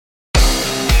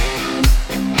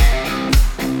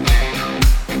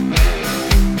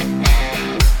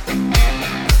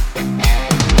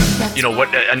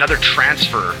another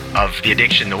transfer of the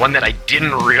addiction, the one that I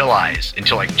didn't realize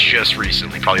until like just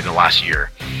recently, probably the last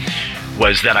year,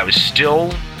 was that I was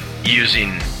still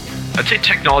using, I'd say,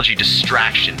 technology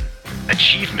distraction,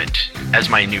 achievement as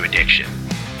my new addiction.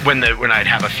 When I'd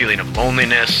have a feeling of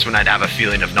loneliness, when I'd have a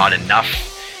feeling of not enough,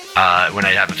 when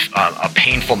I'd have a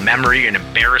painful memory, an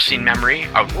embarrassing memory,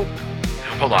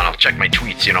 hold on, I'll check my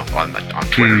tweets, on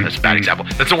Twitter. That's a bad example.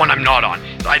 That's the one I'm not on.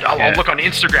 I'll look on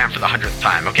Instagram for the 100th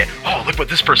time. Okay, look what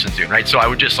this person's doing, right? So I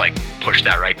would just like push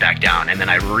that right back down. And then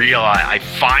I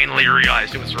finally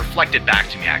realized it was reflected back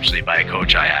to me actually by a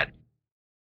coach I had.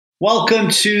 Welcome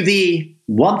to the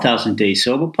 1000 Days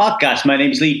Sober podcast. My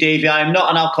name is Lee Davey. I am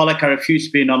not an alcoholic. I refuse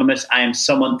to be anonymous. I am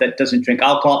someone that doesn't drink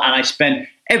alcohol, and I spend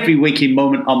every waking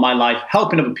moment of my life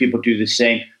helping other people do the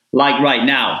same, like right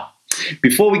now.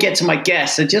 Before we get to my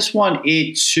guests, I just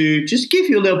wanted to just give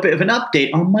you a little bit of an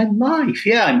update on my life.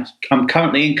 Yeah, I'm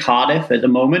currently in Cardiff at the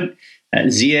moment.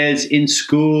 Zia's in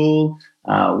school.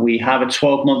 We have a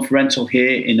 12-month rental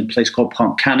here in a place called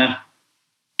Pontcanna.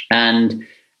 And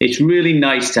it's really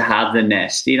nice to have the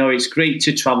nest. It's great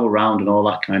to travel around and all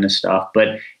that kind of stuff,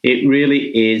 but it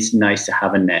really is nice to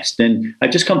have a nest. And I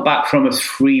just come back from a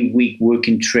 3-week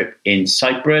working trip in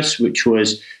Cyprus, which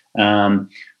was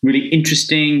really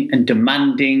interesting and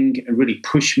demanding, and really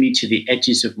pushed me to the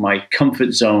edges of my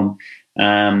comfort zone,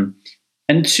 and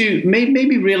to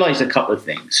maybe realize a couple of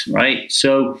things, right?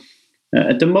 So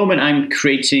at the moment, I'm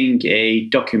creating a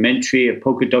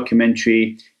poker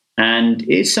documentary, and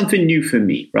it's something new for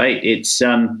me, right? It's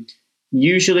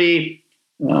usually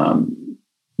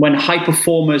when high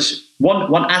performers,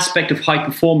 one aspect of high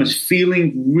performers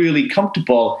feeling really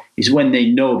comfortable is when they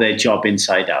know their job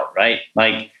inside out, right?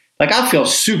 Like I feel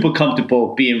super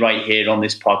comfortable being right here on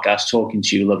this podcast, talking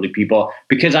to you lovely people,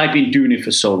 because I've been doing it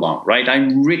for so long, right?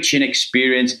 I'm rich in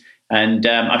experience, and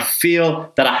I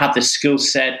feel that I have the skill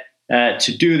set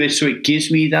to do this. So it gives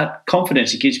me that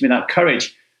confidence. It gives me that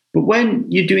courage. But when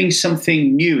you're doing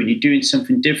something new and you're doing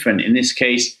something different, in this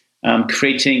case,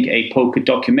 creating a poker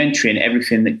documentary and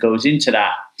everything that goes into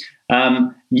that,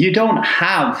 you don't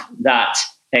have that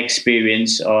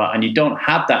experience and you don't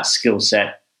have that skill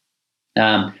set.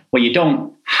 Where you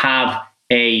don't have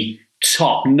a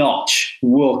top-notch,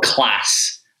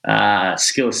 world-class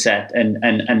skill set and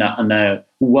a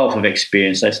wealth of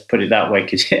experience. Let's put it that way,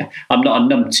 because I'm not a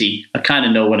numpty. I kind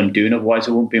of know what I'm doing. Otherwise,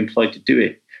 I won't be employed to do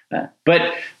it.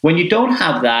 But when you don't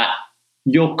have that,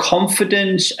 your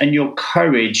confidence and your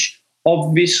courage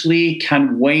obviously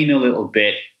can wane a little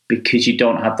bit because you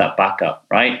don't have that backup,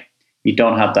 right? You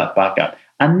don't have that backup.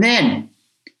 And then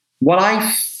what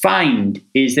I find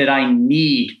is that I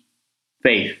need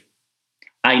faith.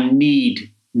 I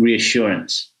need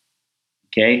reassurance.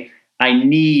 Okay? I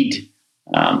need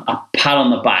a pat on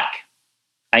the back.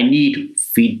 I need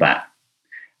feedback.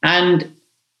 And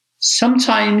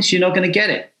sometimes you're not going to get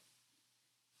it.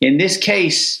 In this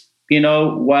case,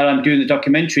 while I'm doing the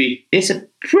documentary, it's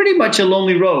pretty much a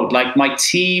lonely road. Like my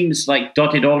team's like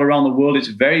dotted all around the world. It's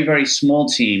a very, very small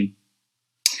team.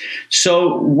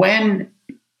 So when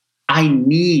I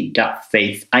need that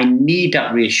faith, I need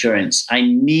that reassurance, I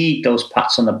need those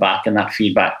pats on the back and that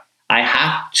feedback, I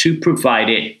have to provide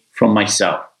it from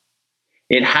myself.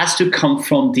 It has to come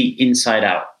from the inside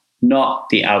out, not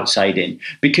the outside in.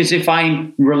 Because if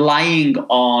I'm relying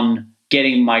on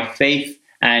getting my faith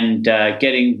and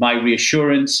getting my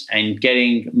reassurance and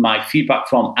getting my feedback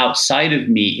from outside of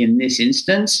me in this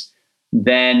instance,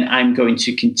 then I'm going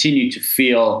to continue to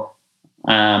feel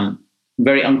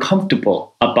very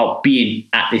uncomfortable about being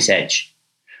at this edge.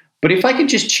 But if I could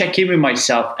just check in with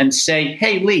myself and say,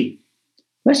 hey, Lee,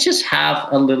 let's just have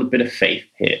a little bit of faith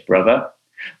here, brother.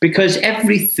 Because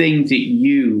everything that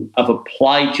you have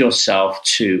applied yourself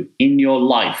to in your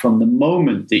life from the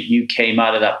moment that you came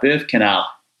out of that birth canal,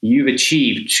 you've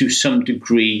achieved to some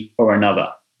degree or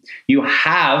another. You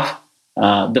have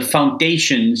the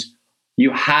foundations,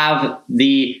 you have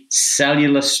the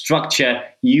cellular structure,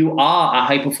 you are a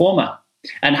high performer.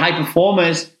 And high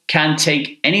performers can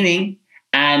take anything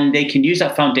and they can use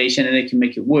that foundation and they can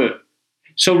make it work.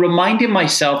 So reminding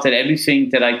myself that everything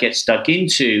that I get stuck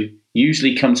into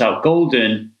usually comes out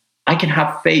golden, I can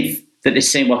have faith that the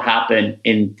same will happen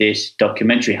in this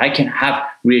documentary. I can have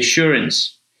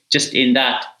reassurance just in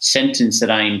that sentence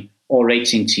that I'm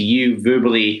orating to you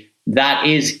verbally. That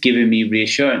is giving me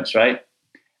reassurance, right?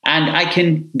 And I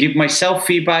can give myself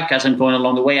feedback as I'm going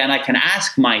along the way, and I can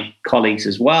ask my colleagues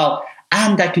as well.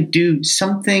 And I can do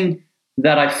something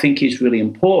that I think is really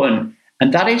important,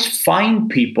 and that is find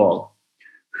people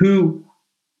who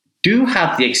do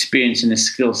have the experience and the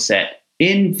skill set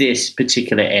in this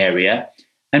particular area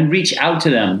and reach out to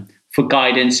them for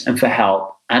guidance and for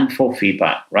help and for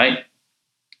feedback, right?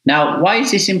 Now, why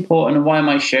is this important and why am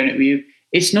I sharing it with you?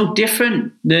 It's no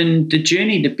different than the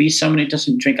journey to be someone who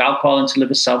doesn't drink alcohol and to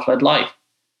live a self-led life.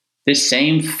 The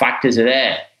same factors are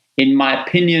there. In my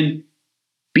opinion,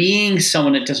 being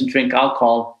someone that doesn't drink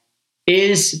alcohol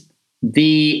is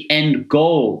the end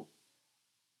goal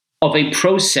of a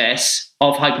process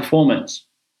of high performance.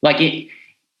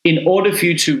 In order for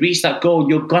you to reach that goal,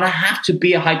 you're going to have to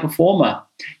be a high performer.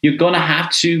 You're going to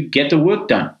have to get the work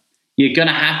done. You're going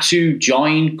to have to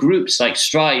join groups like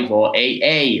Strive or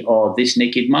AA or This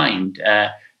Naked Mind,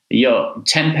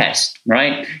 Tempest,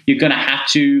 right? You're going to have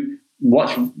to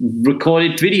watch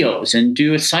recorded videos and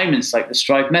do assignments like the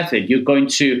Strive method. You're going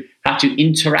to have to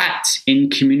interact in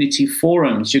community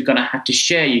forums. You're going to have to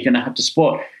share. You're going to have to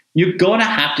support. You're going to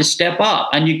have to step up.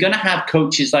 And you're going to have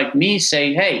coaches like me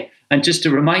saying, hey, and just to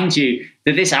remind you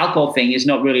that this alcohol thing is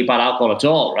not really about alcohol at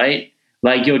all, right?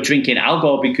 Like you're drinking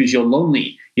alcohol because you're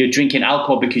lonely. You're drinking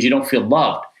alcohol because you don't feel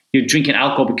loved. You're drinking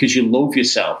alcohol because you loathe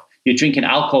yourself. You're drinking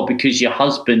alcohol because your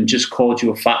husband just called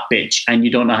you a fat bitch and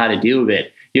you don't know how to deal with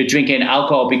it. You're drinking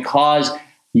alcohol because,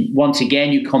 once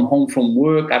again, you come home from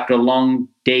work after a long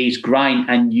day's grind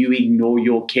and you ignore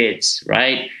your kids,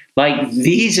 right? Like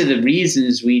these are the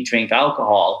reasons we drink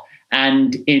alcohol.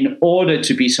 And in order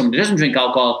to be someone who doesn't drink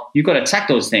alcohol, you've got to attack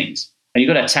those things. And you've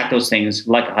got to attack those things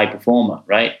like a high performer,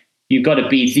 right? You've got to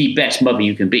be the best mother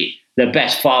you can be, the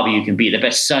best father you can be, the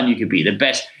best son you can be, the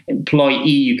best employee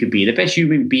you can be, the best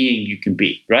human being you can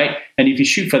be, right? And if you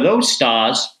shoot for those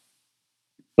stars,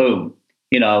 boom,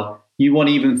 you won't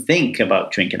even think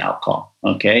about drinking alcohol,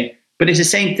 okay? But it's the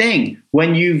same thing.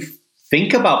 When you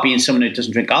think about being someone who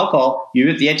doesn't drink alcohol, you're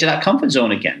at the edge of that comfort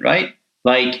zone again, right?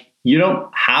 Like you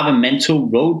don't have a mental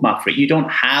roadmap for it. You don't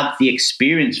have the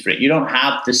experience for it. You don't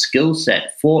have the skill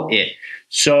set for it.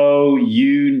 So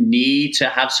you need to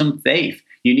have some faith.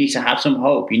 You need to have some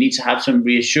hope. You need to have some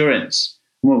reassurance.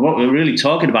 Well, what we're really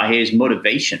talking about here is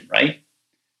motivation, right?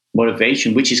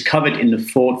 Motivation, which is covered in the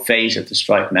fourth phase of the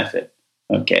Strive method,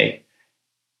 okay?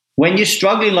 When you're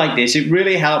struggling like this, it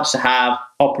really helps to have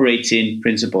operating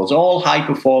principles. All high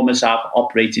performers have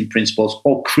operating principles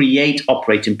or create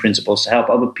operating principles to help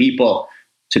other people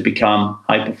to become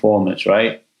high performers,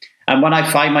 right? And when I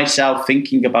find myself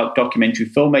thinking about documentary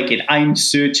filmmaking, I'm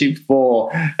searching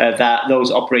for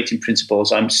those operating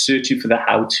principles. I'm searching for the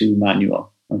how-to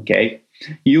manual, okay?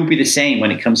 You'll be the same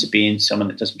when it comes to being someone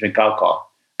that doesn't drink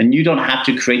alcohol. And you don't have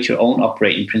to create your own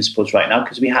operating principles right now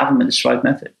because we have them in the Strive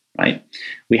method, right?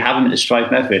 We have them in the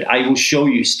Strive method. I will show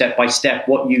you step by step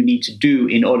what you need to do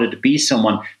in order to be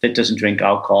someone that doesn't drink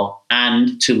alcohol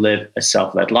and to live a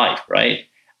self-led life, right?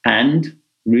 And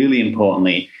really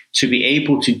importantly, to be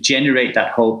able to generate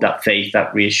that hope, that faith,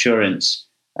 that reassurance,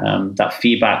 that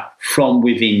feedback from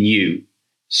within you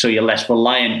so you're less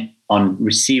reliant on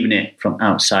receiving it from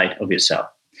outside of yourself.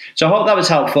 So I hope that was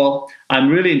helpful. I'm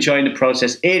really enjoying the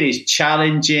process. It is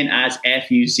challenging as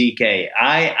F-U-C-K.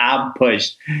 I am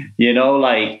pushed.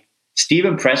 Like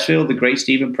Stephen Pressfield, the great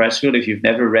Stephen Pressfield, if you've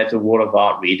never read The War of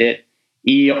Art, read it.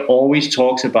 He always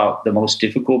talks about the most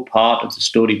difficult part of the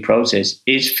story process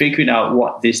is figuring out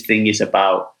what this thing is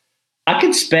about. I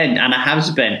can spend, and I have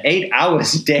spent 8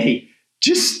 hours a day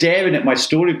just staring at my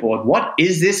storyboard. What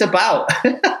is this about?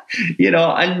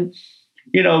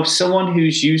 Someone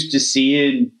who's used to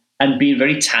seeing and being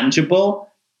very tangible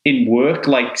in work,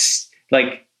 what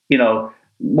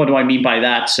do I mean by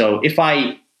that? So if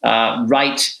I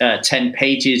write 10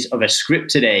 pages of a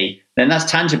script today, then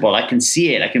that's tangible. I can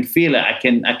see it. I can feel it. I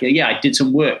did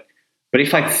some work. But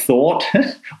if I thought,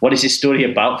 what is this story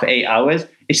about for 8 hours?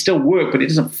 It's still work, but it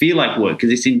doesn't feel like work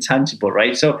because it's intangible,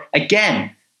 right? So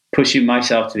again, pushing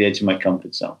myself to the edge of my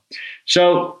comfort zone.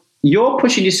 So you're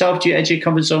pushing yourself to your edge of your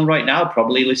comfort zone right now,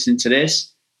 probably listening to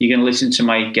this. You're going to listen to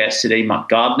my guest today, Matt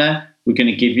Gardner. We're going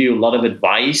to give you a lot of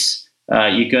advice.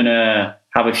 You're going to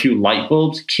have a few light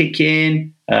bulbs kick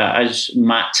in as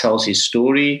Matt tells his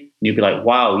story. And you'll be like,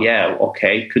 wow, yeah,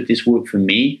 okay, could this work for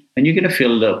me? And you're going to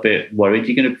feel a little bit worried.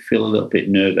 You're going to feel a little bit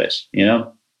nervous,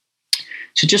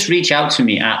 So just reach out to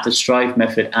me at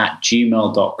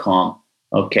thestrivemethod@gmail.com.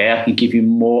 Okay, I can give you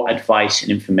more advice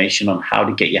and information on how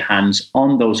to get your hands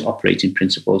on those operating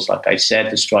principles. Like I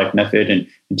said, the Strive method and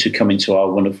to come into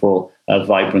our wonderful,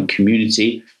 vibrant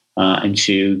community and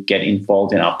to get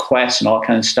involved in our quests and all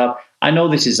kind of stuff. I know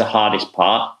this is the hardest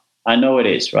part. I know it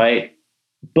is, right?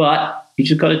 But you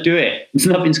just got to do it.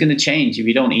 Nothing's going to change if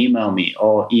you don't email me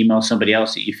or email somebody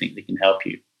else that you think they can help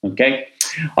you. Okay?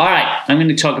 All right, I'm going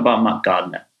to talk about Matt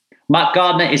Gardner. Matt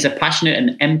Gardner is a passionate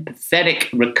and empathetic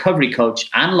recovery coach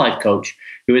and life coach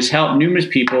who has helped numerous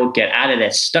people get out of their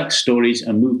stuck stories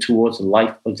and move towards the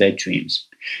life of their dreams.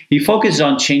 He focuses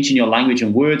on changing your language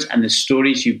and words and the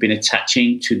stories you've been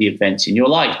attaching to the events in your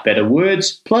life. Better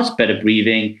words plus better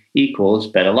breathing equals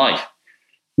better life.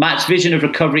 Matt's vision of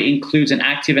recovery includes an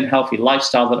active and healthy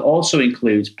lifestyle that also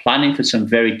includes planning for some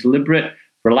very deliberate,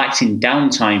 relaxing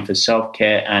downtime for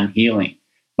self-care and healing.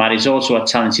 Matt is also a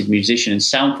talented musician and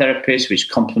sound therapist, which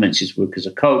complements his work as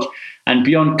a coach. And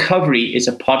Beyond Recovery is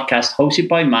a podcast hosted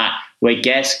by Matt, where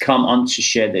guests come on to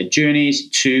share their journeys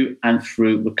to and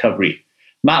through recovery.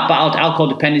 Matt battled alcohol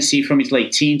dependency from his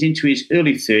late teens into his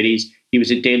early 30s. He was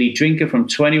a daily drinker from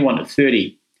 21 to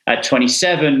 30. At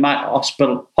 27, Matt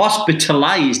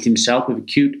hospitalized himself with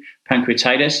acute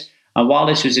pancreatitis. And while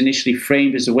this was initially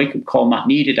framed as a wake-up call Matt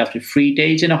needed, after 3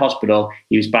 days in a hospital,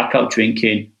 he was back out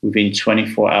drinking within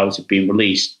 24 hours of being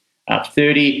released. At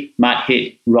 30, Matt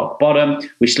hit rock bottom,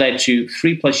 which led to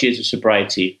 3+ years of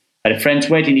sobriety. At a friend's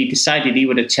wedding, he decided he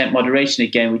would attempt moderation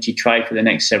again, which he tried for the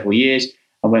next several years.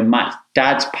 And when Matt's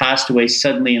dad passed away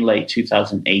suddenly in late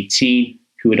 2018,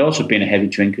 who had also been a heavy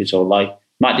drinker his whole life,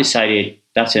 Matt decided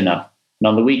that's enough. And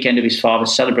on the weekend of his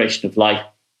father's celebration of life,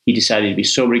 he decided to be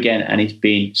sober again, and he's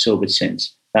been sober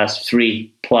since. That's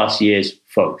 3+ years,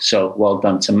 folks. So well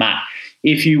done to Matt.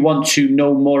 If you want to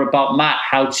know more about Matt,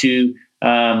 how to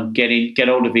get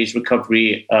hold of his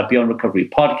recovery, Beyond Recovery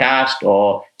podcast,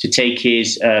 or to take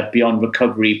his Beyond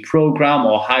Recovery program,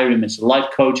 or hire him as a life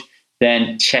coach,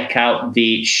 then check out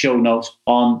the show notes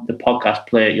on the podcast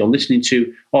player you're listening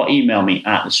to, or email me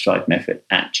at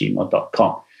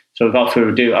thestrivemethod@gmail.com. So without further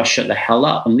ado, I'll shut the hell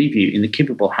up and leave you in the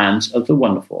capable hands of the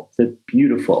wonderful, the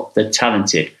beautiful, the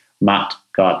talented Matt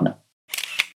Gardner.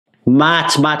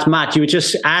 Matt, you were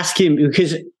just asking,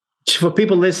 because for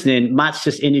people listening, Matt's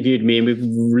just interviewed me and we've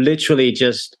literally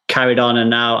just carried on, and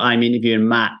now I'm interviewing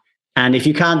Matt. And if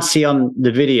you can't see on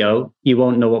the video, you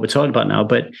won't know what we're talking about now,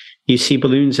 but you see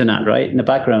balloons in that, right? In the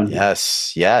background.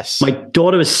 Yes. My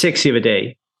daughter was 6 the other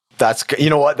day. You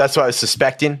know what? That's what I was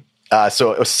suspecting.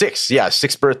 So it was 6. Yeah,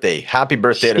 6th birthday. Happy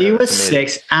birthday to her. She was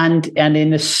 6. And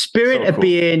in the spirit of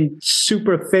being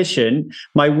super efficient,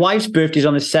 my wife's birthday is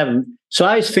on the 7th. So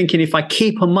I was thinking, if I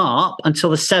keep them up until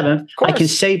the 7th, I can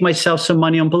save myself some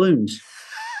money on balloons.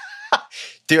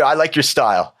 Dude, I like your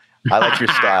style.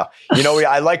 You know,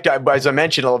 I liked, as I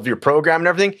mentioned, I love your program and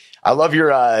everything. I love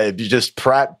your just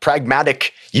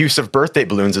pragmatic use of birthday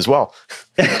balloons as well.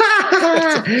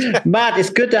 Matt, it's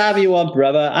good to have you on,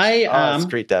 brother. It's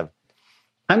great to have.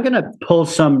 I'm going to pull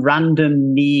some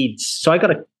random needs. So I got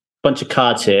a bunch of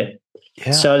cards here.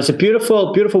 Yeah. So there's a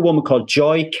beautiful, beautiful woman called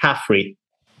Joy Caffrey.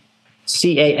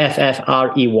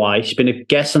 Caffrey. She's been a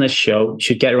guest on this show. You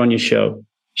should get her on your show.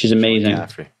 She's amazing.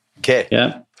 Okay.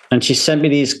 Yeah. And she sent me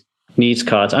these needs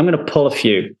cards. I'm going to pull a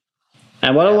few.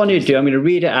 And what I want you to do, I'm going to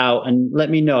read it out and let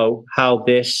me know how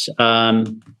this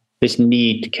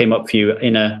need came up for you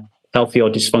in a healthy or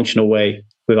dysfunctional way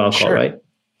with alcohol, right?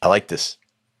 I like this.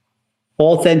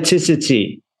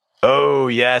 Authenticity. Oh,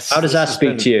 yes. How does that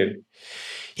speak to you?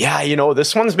 Yeah, you know,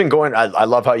 this one's been going. I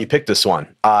love how you picked this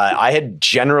one. I had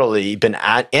generally been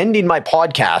ending my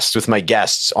podcast with my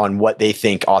guests on what they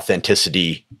think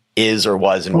authenticity is or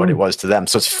was and what it was to them.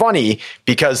 So it's funny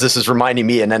because this is reminding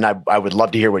me, and then I would love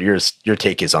to hear what your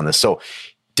take is on this. So,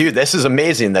 dude, this is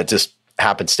amazing that just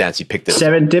happenstance you picked this.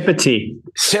 Serendipity,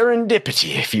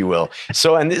 if you will.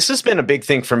 So, and this has been a big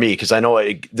thing for me because I know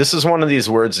this is one of these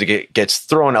words that gets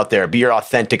thrown out there. Be your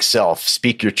authentic self,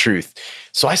 speak your truth.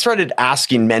 So I started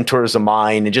asking mentors of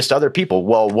mine and just other people,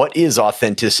 well, what is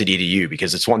authenticity to you?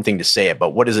 Because it's one thing to say it, but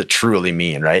what does it truly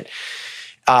mean, right?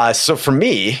 So for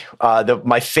me,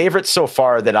 my favorite so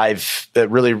far that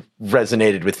really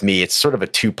resonated with me, it's sort of a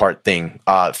 2-part thing.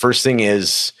 First thing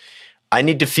is I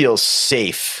need to feel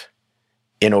safe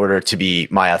in order to be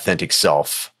my authentic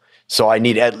self. So I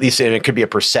need, at least, and it could be a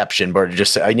perception,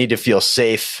 but I need to feel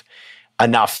safe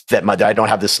enough that I don't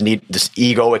have this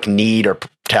egoic need or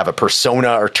to have a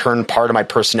persona or turn part of my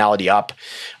personality up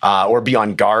or be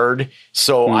on guard.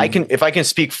 So if I can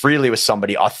speak freely with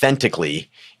somebody authentically,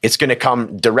 it's going to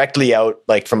come directly out,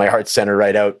 like from my heart center,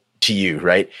 right out to you,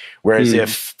 right? Whereas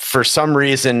if for some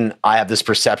reason I have this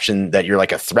perception that you're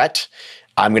like a threat,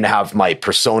 I'm going to have my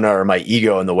persona or my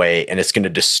ego in the way, and it's going to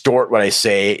distort what I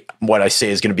say. What I say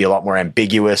is going to be a lot more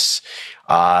ambiguous,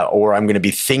 or I'm going to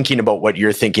be thinking about what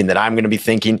you're thinking that I'm going to be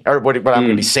thinking, or what I'm going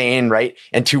to be saying, right?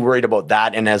 And too worried about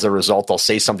that. And as a result, I'll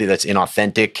say something that's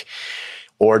inauthentic,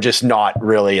 or just not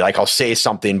really, like I'll say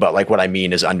something, but like what I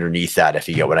mean is underneath that, if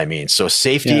you get what I mean. So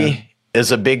safety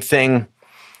is a big thing.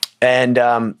 And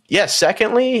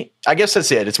secondly, I guess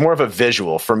that's it. It's more of a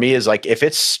visual for me, is like if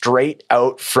it's straight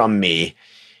out from me,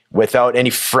 without any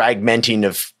fragmenting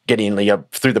of getting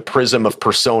through the prism of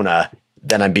persona,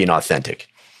 then I'm being authentic.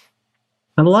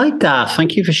 I like that.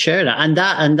 Thank you for sharing that.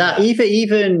 And that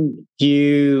even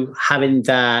you having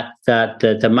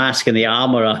the mask and the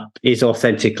armor up is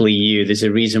authentically you. There's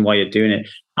a reason why you're doing it.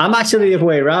 I'm actually the other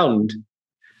way around.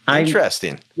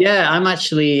 Interesting. I'm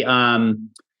actually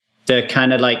the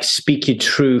kind of like speak your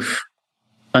truth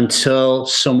until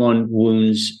someone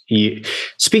wounds you.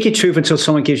 Speak your truth until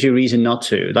someone gives you a reason not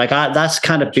to. Like that's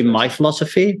kind of been my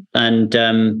philosophy.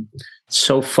 And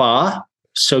so far,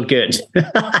 so good.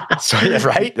 So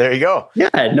right there you go.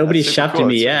 Yeah, nobody's shafted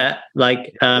me yet.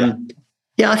 Like, I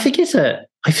think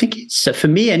it's for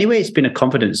me anyway. It's been a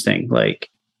confidence thing. Like,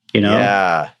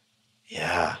 Yeah.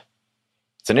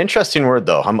 It's an interesting word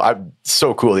though. I'm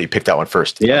so cool that you picked that one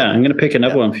first. Yeah, I'm going to pick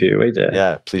another one for you right there.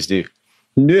 Yeah, please do.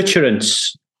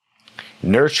 Nurturance.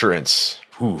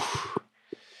 Ooh.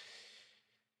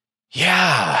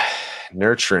 Yeah,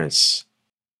 nurturance.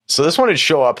 So this one would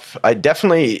show up. I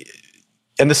definitely.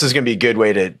 And this is going to be a good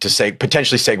way to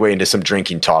potentially segue into some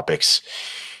drinking topics.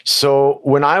 So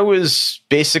when I was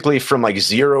basically from like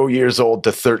 0 years old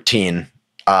to 13,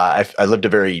 I lived a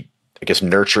very, I guess,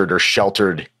 nurtured or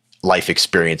sheltered life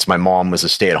experience. My mom was a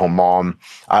stay-at-home mom.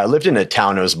 I lived in a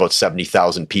town that was about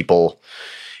 70,000 people.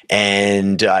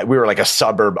 And we were like a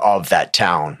suburb of that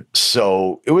town.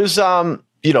 So it was, in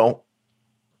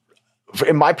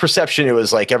my perception, it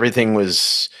was like everything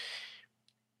was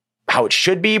how it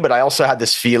should be, but I also had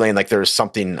this feeling like there was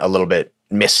something a little bit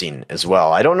missing as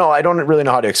well. I don't know. I don't really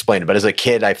know how to explain it, but as a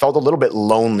kid, I felt a little bit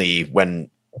lonely when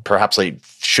perhaps I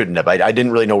shouldn't have. I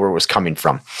didn't really know where it was coming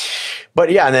from.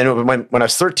 But yeah, and then when I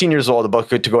was 13 years old, about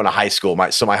to go into high school, my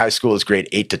high school was grade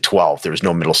 8 to 12. There was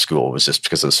no middle school. It was just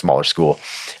because of the smaller school.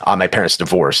 My parents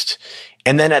divorced.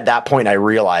 And then at that point, I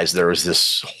realized there was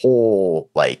this whole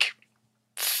like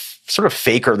sort of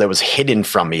faker that was hidden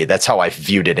from me. That's how I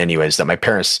viewed it anyways, that my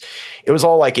parents, it was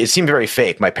all like, it seemed very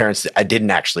fake. My parents, I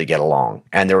didn't actually get along.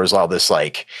 And there was all this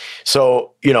like,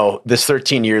 so, this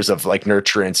 13 years of like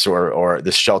nurturance or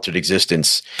this sheltered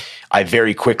existence, I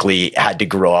very quickly had to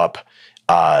grow up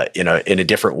in a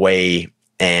different way.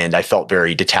 And I felt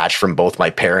very detached from both my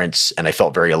parents and I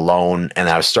felt very alone. And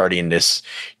I was starting this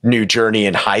new journey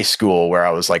in high school where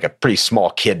I was like a pretty small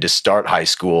kid to start high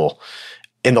school.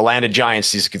 In the land of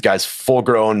giants, these guys, full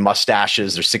grown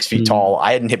mustaches, they're 6 feet tall.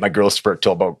 I hadn't hit my growth spurt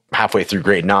till about halfway through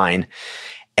grade 9.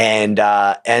 And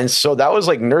so that was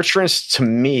like nurturance to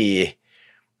me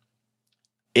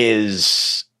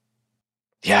is,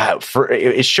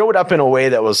 it showed up in a way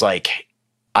that was like,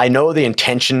 I know the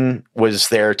intention was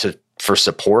there for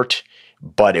support,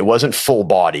 but it wasn't full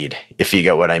bodied, if you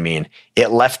get what I mean.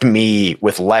 It left me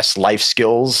with less life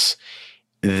skills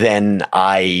than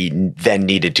I then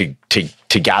needed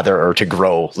to gather or to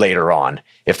grow later on,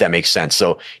 if that makes sense.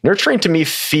 So nurturing to me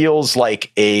feels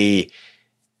like I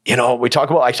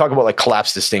talk about like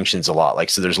collapse distinctions a lot.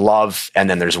 Like, so there's love and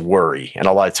then there's worry. And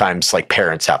a lot of times like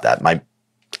parents have that. My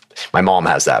mom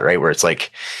has that, right? Where it's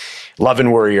like love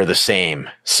and worry are the same.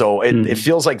 So it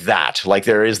feels like that, like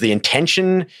there is the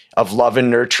intention of love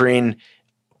and nurturing,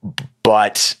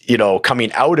 but,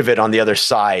 coming out of it on the other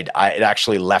side, it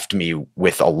actually left me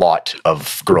with a lot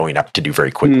of growing up to do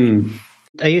very quickly.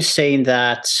 Are you saying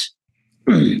that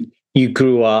you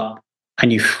grew up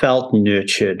and you felt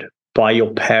nurtured by your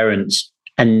parents,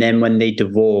 and then when they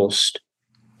divorced,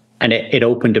 and it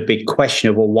opened a big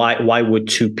question of, well, why would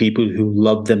two people who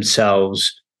love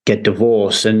themselves get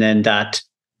divorced? And then that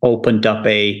opened up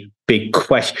a big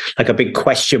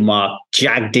question mark,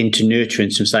 jagged into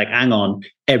nurturance. It's like, hang on,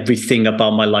 everything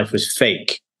about my life was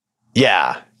fake.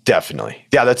 Yeah, definitely.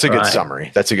 Yeah, that's a good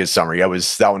summary. That's a good summary. That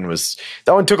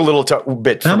one took a little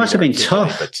bit. That must have been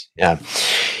tough. But yeah,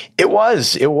 it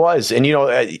was. And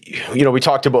we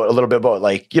talked about a little bit about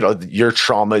like your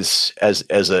traumas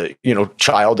as a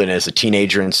child and as a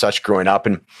teenager and such growing up,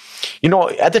 and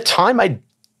at the time I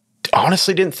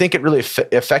honestly didn't think it really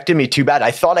affected me too bad.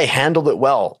 I thought I handled it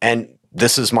well. And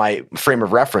this is my frame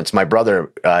of reference. My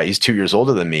brother, he's 2 years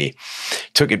older than me,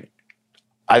 took it.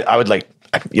 I would like,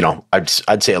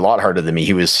 I'd say a lot harder than me.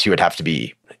 He would have to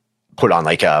be put on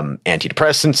like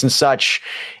antidepressants and such.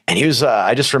 And he was,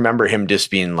 I just remember him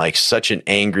just being like such an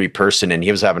angry person, and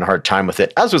he was having a hard time with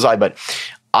it, as was I. But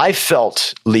I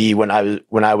felt, Lee, when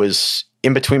I was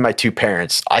in between my two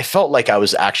parents, I felt like I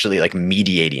was actually like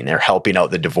mediating or helping out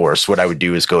the divorce. What I would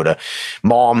do is go to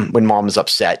mom when mom was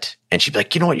upset, and she'd be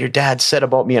like, what your dad said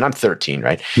about me? And I'm 13,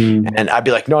 right? And I'd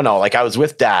be like, no, like I was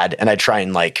with dad, and I'd try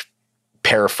and like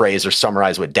paraphrase or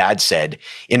summarize what dad said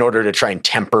in order to try and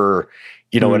temper,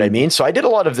 what I mean? So I did a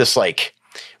lot of this like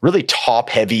really top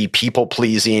heavy, people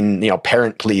pleasing,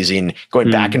 parent pleasing,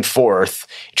 going back and forth,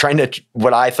 trying to,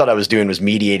 what I thought I was doing was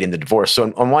mediating the divorce.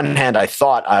 So on one hand, I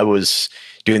thought I was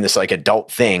doing this like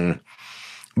adult thing,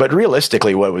 but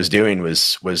realistically what I was doing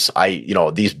was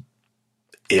these,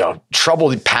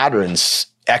 troubled patterns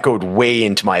echoed way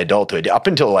into my adulthood up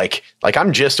until like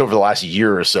I'm just over the last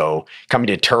year or so coming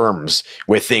to terms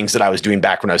with things that I was doing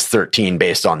back when I was 13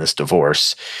 based on this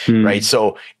divorce. Right.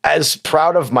 So as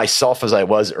proud of myself as I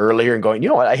was earlier and going,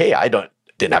 hey,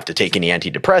 didn't have to take any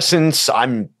antidepressants.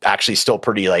 I'm actually still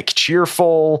pretty like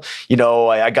cheerful.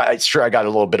 I got a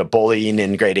little bit of bullying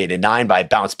in grade 8 and 9, but I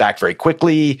bounced back very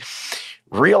quickly,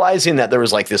 realizing that there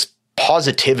was like this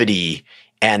positivity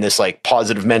and this like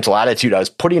positive mental attitude I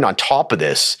was putting on top of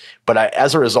this. But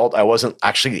as a result, I wasn't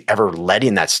actually ever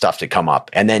letting that stuff to come up.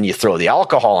 And then you throw the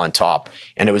alcohol on top,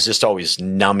 and it was just always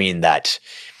numbing that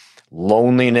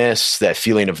loneliness, that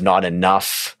feeling of not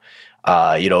enough.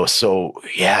 So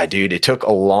yeah, dude, it took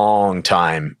a long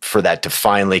time for that to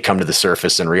finally come to the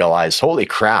surface and realize, holy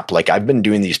crap, like I've been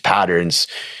doing these patterns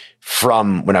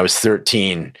from when I was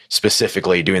 13,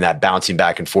 specifically doing that bouncing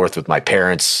back and forth with my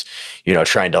parents,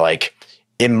 trying to like,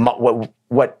 in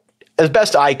what as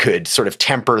best I could sort of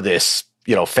temper this,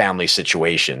 family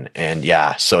situation. And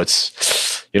yeah, so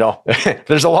it's,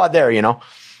 there's a lot there,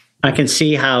 I can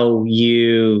see how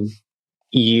you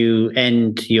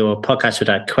end your podcast with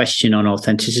that question on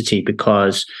authenticity,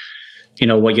 because,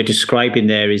 what you're describing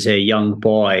there is a young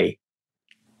boy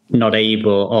not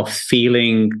able or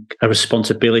feeling a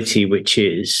responsibility, which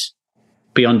is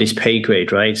beyond his pay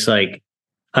grade, right? It's like,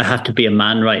 I have to be a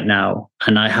man right now,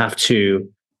 and I have to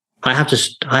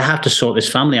sort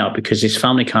this family out because this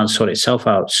family can't sort itself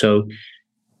out. So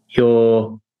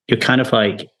you're kind of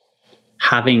like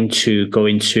having to go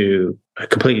into a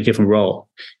completely different role.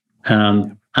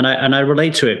 And I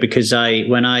relate to it because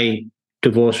when I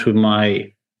divorced with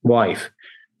my wife,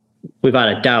 without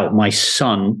a doubt, my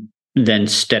son then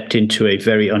stepped into a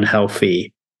very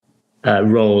unhealthy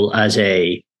role as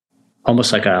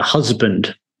almost like a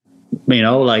husband.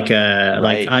 Like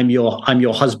I'm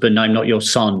your husband, I'm not your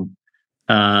son,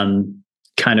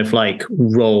 kind of like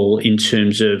role in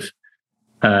terms of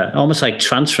almost like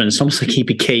transference, almost like he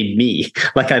became me.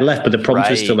 Like I left, but the problems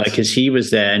were still there because he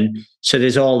was there. And so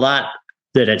there's all that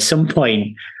at some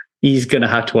point he's going to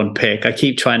have to unpick. I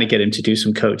keep trying to get him to do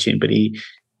some coaching, but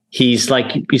he's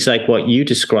like what you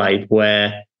described,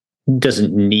 where he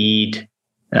doesn't need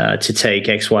to take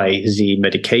X, Y, Z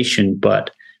medication,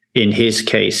 but in his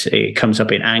case, it comes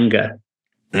up in anger,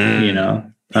 Yeah.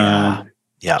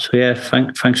 So yeah,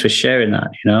 thanks for sharing that,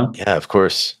 Yeah, of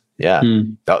course. Yeah.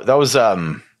 That was,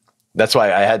 that's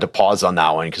why I had to pause on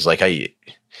that one. Cause like I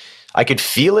could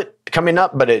feel it coming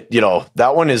up, but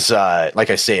that one is, like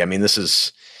I say, I mean, this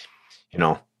is,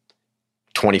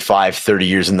 25, 30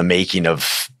 years in the making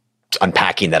of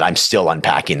unpacking that. I'm still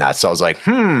unpacking that. So I was like,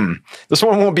 this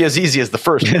one won't be as easy as the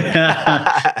first one.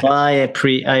 Well, I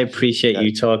appreciate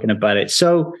you talking about it.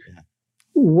 So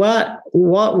what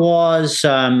was,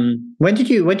 when did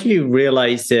you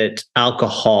realize that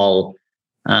alcohol,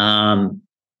 your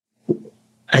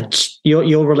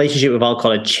relationship with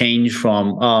alcohol had changed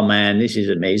from, oh man, this is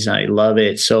amazing, I love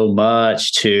it so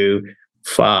much, to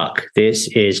fuck, this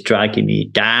is dragging me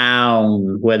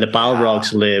down, where the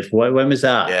Balrogs live? When was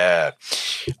that?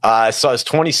 Yeah. So I was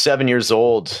 27 years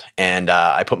old, and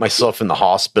I put myself in the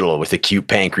hospital with acute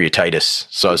pancreatitis.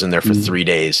 So I was in there for 3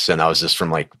 days, and I was just from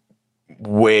like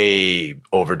way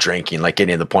over drinking, like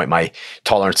getting to the point my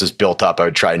tolerance is built up. I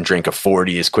would try and drink a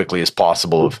 40 as quickly as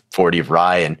possible of 40 of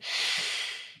rye. And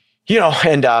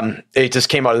it just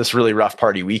came out of this really rough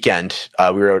party weekend.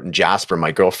 We were out in Jasper,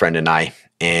 my girlfriend and I,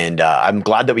 and I'm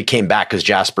glad that we came back, because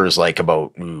Jasper is like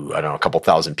about, a couple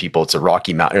thousand people. It's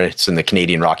it's in the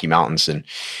Canadian Rocky Mountains.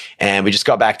 And we just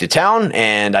got back to town,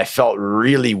 and I felt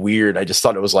really weird. I just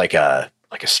thought it was like a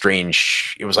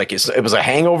strange, it was a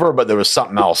hangover, but there was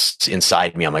something else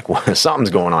inside me. I'm like, well, something's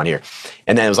going on here.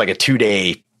 And then it was like a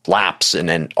 2-day lapse, and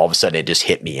then all of a sudden it just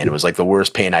hit me, and it was like the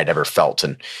worst pain I'd ever felt,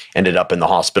 and ended up in the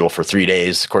hospital for 3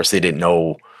 days. Of course, they didn't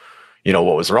know,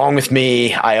 what was wrong with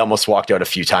me. I almost walked out a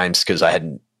few times because I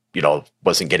hadn't,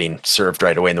 wasn't getting served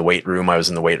right away in the weight room. I was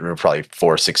in the weight room probably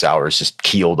 4 or 6 hours, just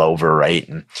keeled over, right?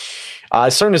 And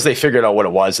as soon as they figured out what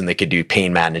it was and they could do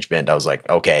pain management, I was like,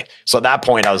 okay. So at that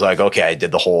point, I was like, okay, I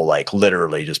did the whole, like,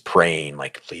 literally just praying,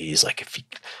 like, please, like, if you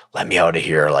let me out of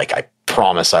here, like, I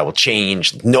promise I will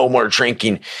change, no more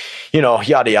drinking,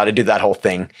 yada, yada, do that whole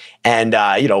thing. And,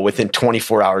 within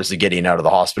 24 hours of getting out of the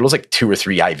hospital, it was like 2 or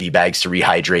 3 IV bags to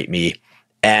rehydrate me.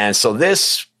 And so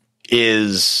this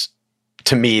is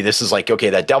to me, this is like, okay,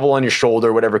 that devil on your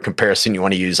shoulder, whatever comparison you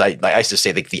want to use. I used to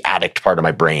say like the addict part of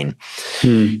my brain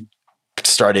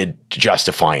started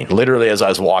justifying. Literally, as I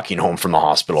was walking home from the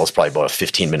hospital, it's probably about a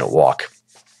 15-minute walk.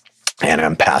 And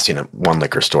I'm passing one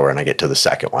liquor store and I get to the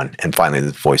second one. And finally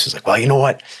the voice is like, well, you know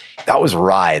what? That was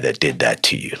rye that did that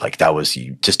to you. Like that was,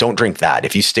 you just don't drink that.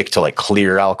 If you stick to like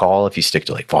clear alcohol, if you stick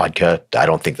to like vodka, I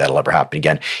don't think that'll ever happen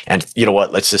again. And you know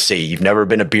what? Let's just say you've never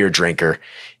been a beer drinker.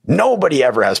 Nobody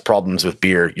ever has problems with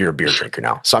beer. You're a beer drinker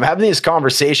now. So I'm having these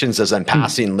conversations as I'm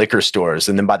passing liquor stores.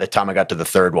 And then by the time I got to the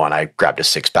third one, I grabbed a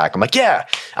 6-pack. I'm like, yeah,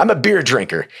 I'm a beer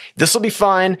drinker. This will be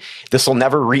fine. This will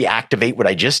never reactivate what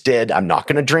I just did. I'm not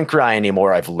going to drink rye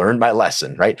anymore. I've learned my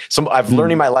lesson, right? So I've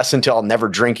learning my lesson till I'll never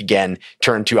drink again.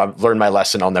 Turn to I've learned my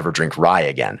lesson. I'll never drink rye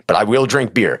again, but I will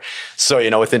drink beer. So,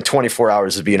 within 24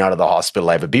 hours of being out of the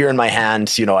hospital, I have a beer in my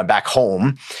hand. I'm back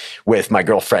home with my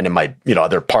girlfriend and my,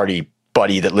 other party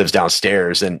buddy that lives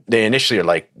downstairs, and they initially are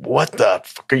like, what the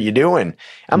fuck are you doing?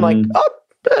 I'm like,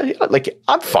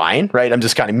 I'm fine, right? I'm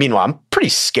just kind of, meanwhile, I'm pretty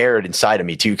scared inside of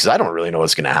me too, because I don't really know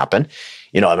what's going to happen.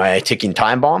 Am I a ticking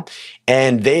time bomb?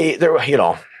 And they're,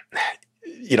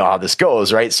 how this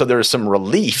goes, right? So there's some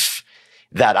relief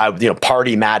that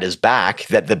party Matt is back,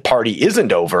 that the party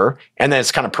isn't over, and then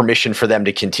it's kind of permission for them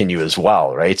to continue as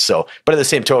well, right? So, but at the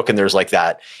same token, there's like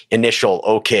that initial,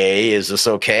 okay, is this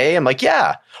okay? I'm like,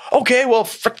 yeah. Okay, well,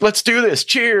 let's do this.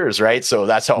 Cheers, right? So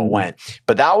that's how it went.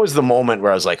 But that was the moment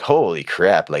where I was like, holy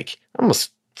crap, like I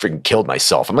almost freaking killed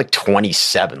myself. I'm like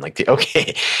 27, like,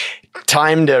 okay,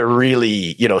 time to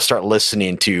really, start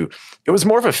listening to, it was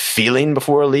more of a feeling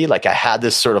before Lee. Like I had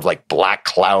this sort of like black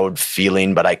cloud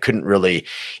feeling, but I couldn't really,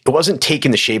 it wasn't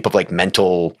taking the shape of like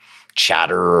mental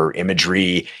chatter or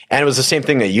imagery. And it was the same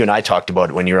thing that you and I talked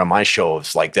about when you were on my show.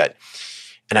 It's like that.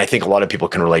 And I think a lot of people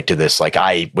can relate to this. Like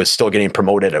I was still getting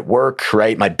promoted at work,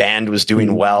 right? My band was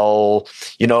doing well.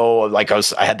 Like I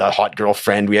had the hot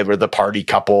girlfriend. We were the party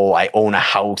couple. I own a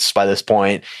house by this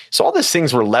point. So all these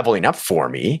things were leveling up for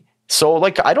me. So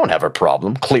like, I don't have a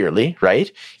problem, clearly, right?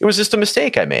 It was just a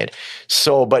mistake I made.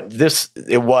 So, but there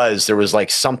was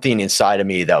like something inside of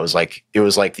me that was like, it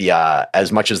was like the,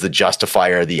 as much as the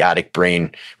justifier, the addict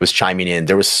brain was chiming in,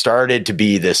 there was started to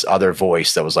be this other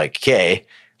voice that was like, okay,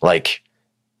 like,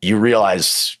 you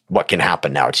realize what can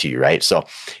happen now to you, right? So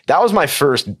that was my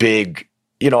first big,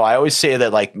 I always say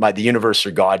that like the universe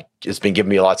or God has been giving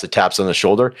me lots of taps on the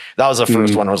shoulder. That was the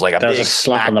first one. It was like a big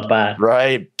slap on the back,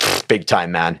 right? Big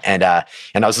time, man. And I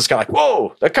was just kind of like,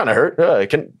 whoa, that kind of hurt.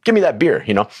 Give me that beer,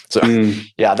 So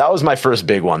yeah, that was my first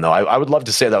big one though. I would love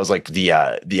to say that was like the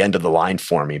end of the line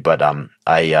for me, but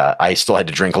I still had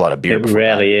to drink a lot of beer. It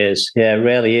rarely is. Yeah, it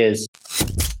rarely is.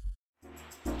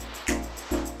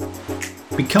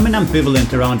 Becoming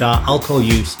ambivalent around our alcohol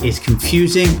use is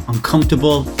confusing,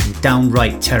 uncomfortable, and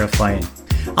downright terrifying.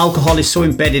 Alcohol is so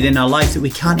embedded in our life that we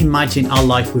can't imagine our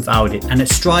life without it, and at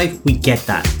Strive, we get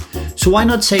that. So why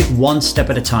not take one step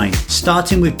at a time,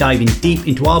 starting with diving deep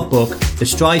into our book, The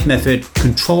Strive Method,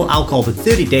 Control Alcohol for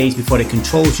 30 Days Before It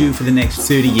Controls You for the Next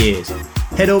 30 Years.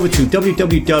 Head over to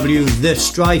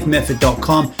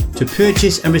www.thestrivemethod.com to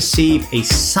purchase and receive a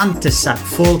Santa sack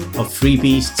full of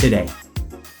freebies today.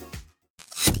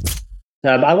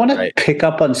 I want to pick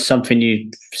up on something you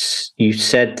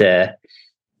said there,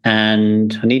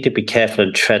 and I need to be careful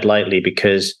and tread lightly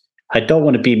because I don't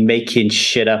want to be making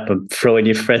shit up and throwing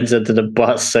your friends under the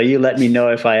bus. So you let me know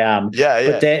if I am.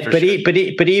 Yeah. But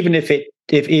even if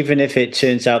it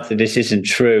turns out that this isn't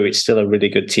true, it's still a really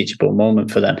good teachable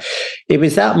moment for them. It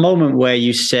was that moment where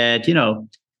you said,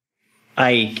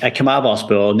 I come out of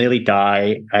hospital, nearly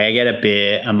die. I get a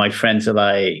beer, and my friends are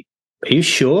like, "Are you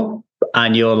sure?"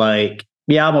 And you're like,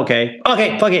 yeah, I'm okay.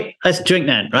 Okay, fuck it. Let's drink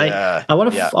then, right? Yeah, I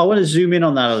want to zoom in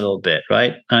on that a little bit,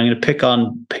 right? I'm going to pick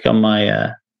on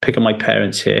my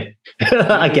parents here.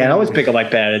 Again, I always pick on my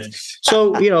parents.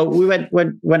 So, we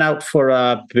went out for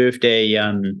a birthday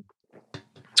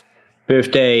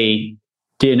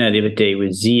dinner the other day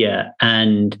with Zia,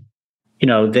 and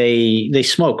they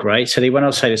smoke, right? So they went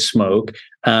outside to smoke.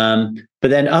 But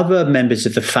then other members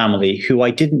of the family who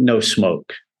I didn't know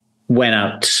smoke went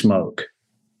out to smoke,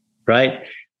 right?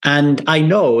 And I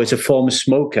know as a former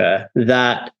smoker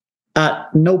that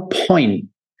at no point,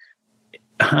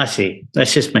 that's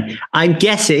just me. I'm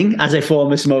guessing as a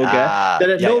former smoker that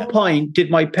at no point did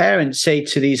my parents say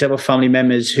to these other family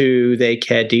members who they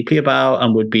care deeply about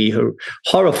and would be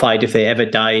horrified if they ever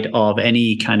died of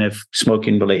any kind of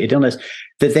smoking related illness,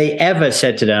 that they ever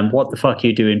said to them, what the fuck are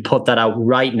you doing? Put that out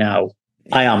right now.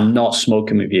 I am not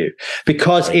smoking with you,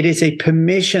 because it is a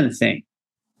permission thing.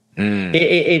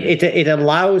 It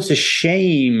allows the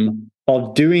shame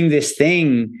of doing this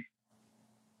thing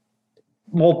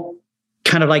more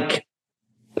kind of like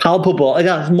palpable.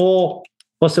 That's more,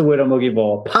 what's the word I'm looking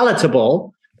for?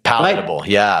 Palatable. Palatable, right?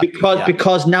 yeah.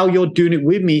 Because now you're doing it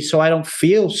with me, so I don't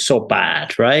feel so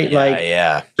bad, right?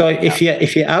 So if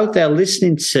you're out there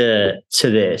listening to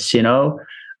this,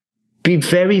 be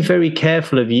very, very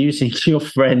careful of using your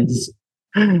friends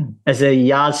as a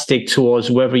yardstick towards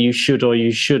whether you should or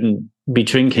you shouldn't be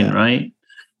drinking, right?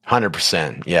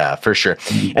 100%. Yeah, for sure.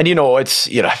 And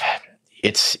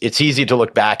it's easy to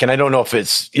look back, and I don't know if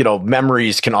it's,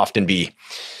 memories can often be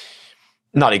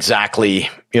not exactly,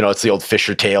 it's the old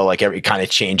Fisher tale, like it kind of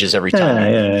changes every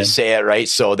time you say it, right?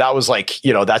 So that was like,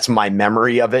 that's my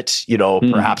memory of it.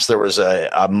 Perhaps there was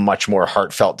a much more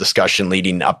heartfelt discussion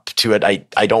leading up to it.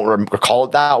 I don't recall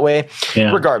it that way.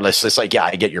 Yeah. Regardless, it's like,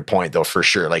 I get your point though, for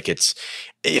sure. Like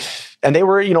and they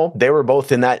were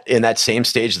both in that same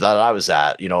stage that I was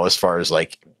at, as far as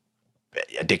like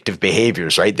addictive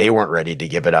behaviors, right? They weren't ready to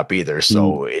give it up either.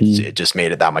 So it just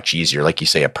made it that much easier. Like you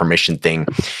say, a permission thing.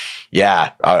 Yeah.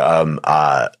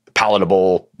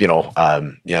 Palatable,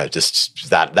 just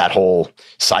that whole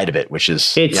side of it, which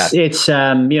is, it's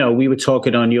we were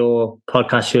talking on your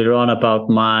podcast earlier on about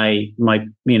my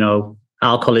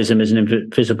alcoholism is an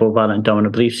invisible violent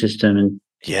dominant belief system.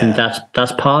 And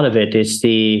that's part of it. It's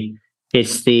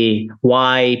the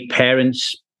why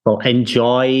parents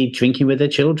enjoy drinking with their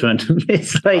children.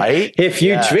 It's like, right? If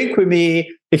you drink with me,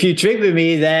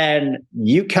 then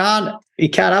you can't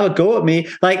have a go at me.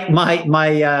 Like my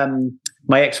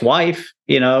ex-wife,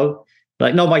 no,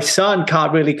 my son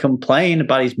can't really complain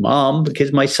about his mom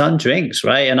because my son drinks,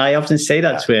 right? And I often say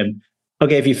that to him.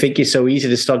 Okay, if you think it's so easy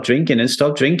to stop drinking, then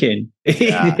stop drinking.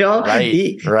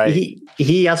 Right.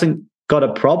 He hasn't got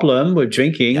a problem with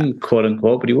drinking, quote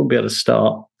unquote, but he won't be able to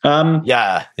stop.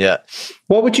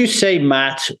 What would you say,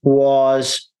 Matt,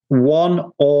 was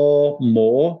one or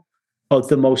more of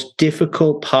the most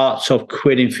difficult parts of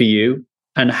quitting for you,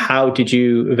 and how did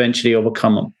you eventually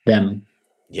overcome them?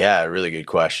 Yeah, really good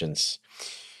questions.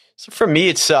 So for me,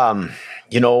 it's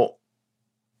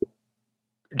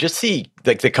just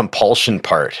the compulsion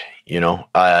part.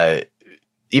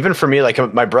 Even for me,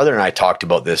 like my brother and I talked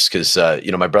about this because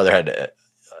my brother had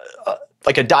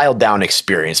a dialed down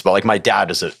experience, but like my dad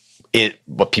is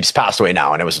he's passed away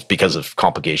now, and it was because of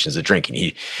complications of drinking.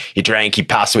 He drank. He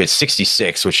passed away at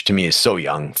 66, which to me is so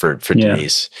young for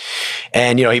Denise.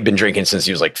 And he'd been drinking since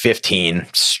he was like 15,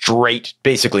 straight,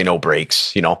 basically no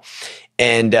breaks.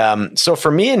 And so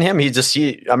for me and him, I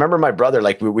remember my brother,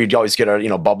 like we'd always get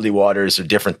our bubbly waters or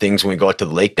different things when we go out to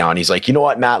the lake now. And he's like, you know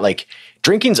what, Matt, like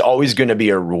drinking's always going to be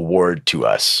a reward to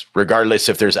us, regardless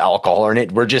if there's alcohol in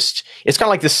it. It's kind of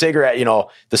like the cigarette,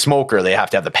 the smoker, they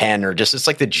have to have the pen, or just, it's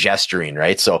like the gesturing,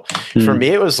 right? So for me,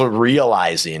 it was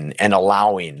realizing and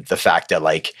allowing the fact that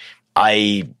like,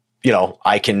 I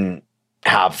can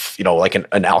have, like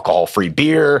an alcohol-free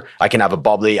beer. I can have a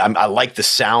bubbly. I like the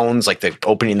sounds, like the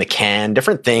opening the can,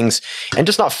 different things, and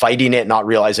just not fighting it, not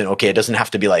realizing, okay, it doesn't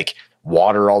have to be like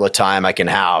water all the time. I can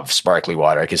have sparkly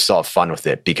water. I can still have fun with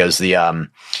it, because the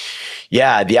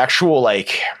actual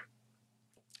like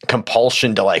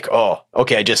compulsion to like, oh,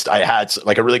 okay, I had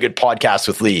like a really good podcast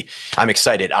with Lee. I'm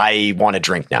excited. I want to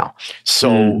drink now.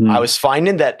 So I was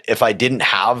finding that if I didn't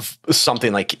have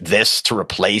something like this to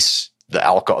replace the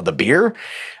alcohol, the beer,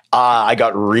 I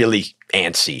got really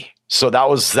antsy. So that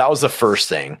was the first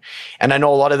thing. And I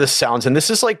know a lot of this sounds, and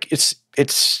this is like,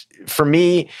 it's for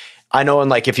me, I know, and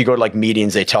like if you go to like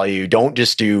meetings, they tell you don't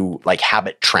just do like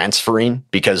habit transferring,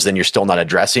 because then you're still not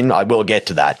addressing. I will get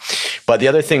to that. But the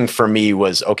other thing for me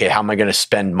was, okay, how am I going to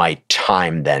spend my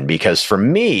time then? Because for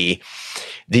me,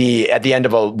 at the end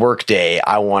of a work day,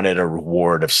 I wanted a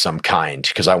reward of some kind,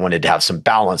 because I wanted to have some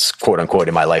balance, quote unquote,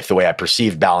 in my life. The way I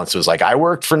perceived balance was like, I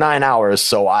worked for 9 hours,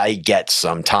 so I get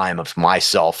some time of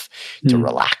myself to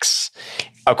relax.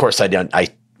 Of course, I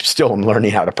still am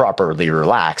learning how to properly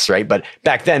relax, right? But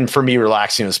back then, for me,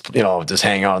 relaxing was, just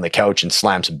hang out on the couch and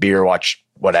slam some beer, watch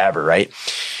whatever, right?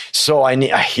 So I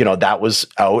need, that was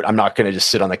out. I'm not going to just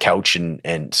sit on the couch,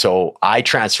 and so I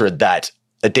transferred that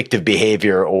addictive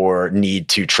behavior or need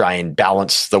to try and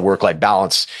balance the work-life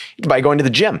balance by going to the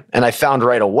gym. And I found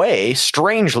right away,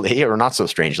 strangely, or not so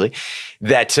strangely,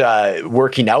 that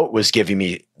working out was giving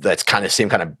me that kind of same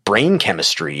kind of brain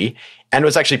chemistry, and it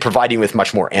was actually providing with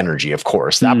much more energy. Of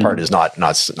course, that part is not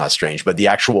strange, but the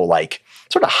actual like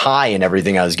sort of high and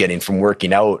everything I was getting from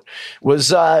working out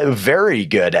was very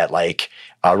good at like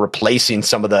replacing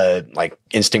some of the like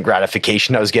instant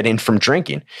gratification I was getting from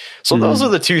drinking. So those are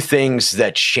the two things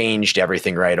that changed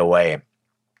everything right away.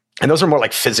 And those are more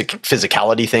like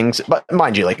physicality things, but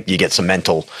mind you, like you get some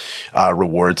mental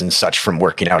rewards and such from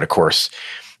working out, of course.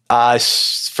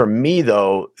 For me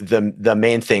though, the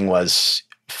main thing was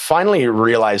finally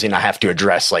realizing I have to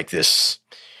address like these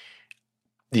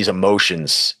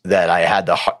emotions that I had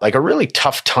like a really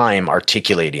tough time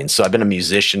articulating. So I've been a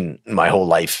musician my whole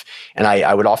life, and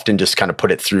I would often just kind of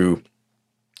put it through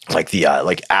like the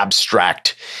like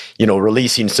abstract,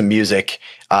 releasing some music.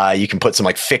 You can put some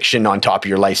like fiction on top of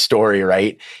your life story,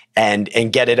 right? And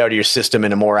get it out of your system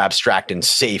in a more abstract and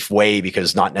safe way,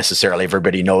 because not necessarily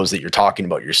everybody knows that you're talking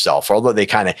about yourself. Although they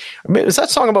kind of, is that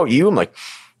song about you? I'm like,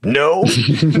 no,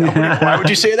 why would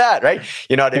you say that? Right.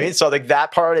 You know what I mean? So like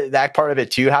that part of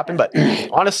it too happened. But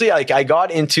honestly, like I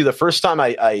got into the first time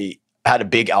I had a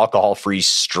big alcohol-free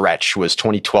stretch was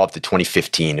 2012 to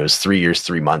 2015. It was 3 years,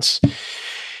 3 months.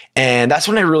 And that's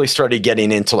when I really started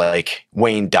getting into like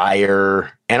Wayne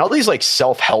Dyer and all these like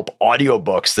self-help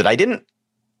audiobooks that I didn't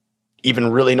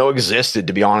even really know existed,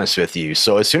 to be honest with you.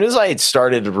 So as soon as I had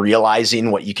started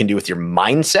realizing what you can do with your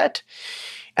mindset,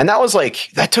 and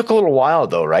that took a little while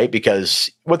though, right? Because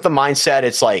with the mindset,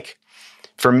 it's like,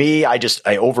 for me, I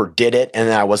overdid it and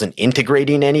then I wasn't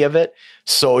integrating any of it.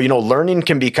 So, learning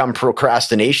can become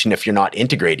procrastination if you're not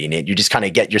integrating it. You just kind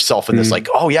of get yourself in this like,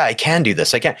 oh yeah, I can do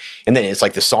this. I can. And then it's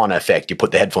like the sauna effect. You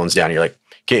put the headphones down, you're like,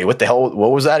 okay, what the hell?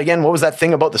 What was that again? What was that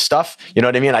thing about the stuff? You know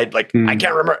what I mean? I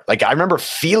can't remember. Like I remember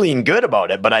feeling good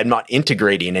about it, but I'm not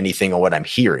integrating anything of what I'm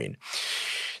hearing.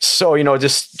 So,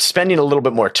 just spending a little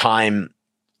bit more time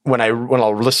when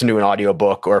I'll listen to an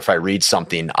audiobook, or if I read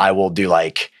something, I will do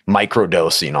like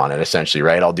microdosing on it essentially,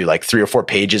 right? I'll do like 3 or 4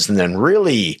 pages and then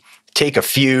really take a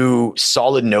few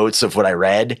solid notes of what I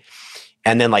read,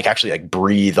 and then like actually like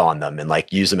breathe on them and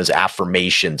like use them as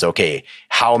affirmations. Okay,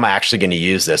 how am I actually going to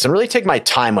use this? And really take my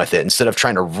time with it instead of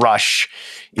trying to rush,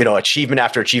 achievement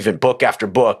after achievement, book after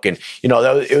book. And,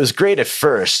 it was great at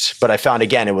first, but I found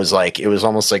again, it was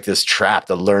almost like this trap,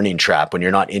 the learning trap, when you're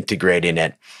not integrating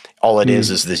it. All it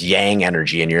is this yang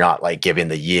energy, and you're not like giving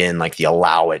the yin, like the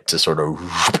allow it to sort of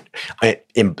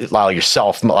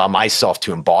allow myself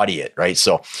to embody it. Right.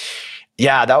 So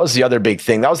yeah, that was the other big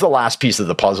thing. That was the last piece of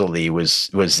the puzzle, Lee, was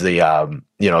the,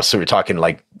 so we're talking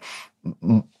like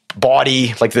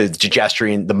body, like the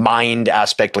gesturing, the mind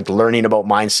aspect, like learning about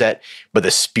mindset, but the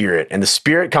spirit. And the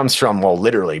spirit comes from, well,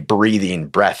 literally breathing.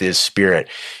 Breath is spirit,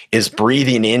 is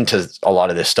breathing into a lot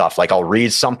of this stuff. Like I'll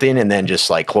read something and then just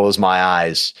like close my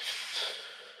eyes,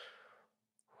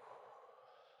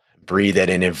 breathe it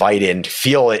and invite in,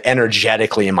 feel it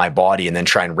energetically in my body, and then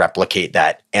try and replicate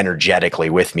that energetically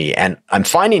with me. And I'm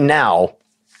finding now,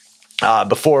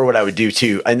 before what I would do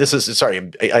too, and this is,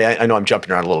 sorry, I know I'm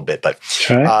jumping around a little bit, but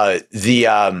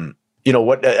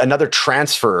another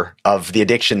transfer of the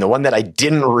addiction, the one that I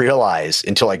didn't realize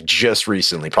until like just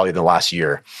recently, probably in the last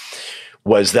year,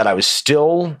 was that I was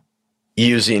still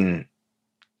using,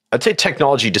 I'd say,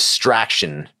 technology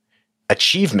distraction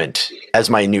achievement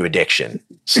as my new addiction.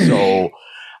 So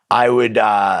I would,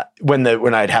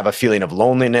 when I'd have a feeling of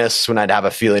loneliness, when I'd have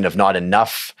a feeling of not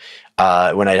enough,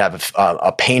 when I'd have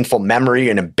a painful memory,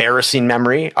 an embarrassing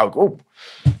memory, I'll go,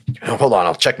 hold on,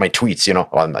 I'll check my tweets,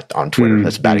 on Twitter.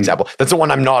 That's a bad example. That's the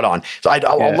one I'm not on. So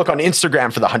I'll look on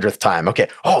Instagram for the 100th time. Okay.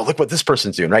 Oh, look what this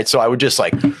person's doing. Right. So I would just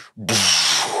like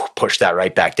push that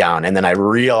right back down. And then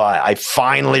I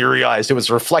finally realized it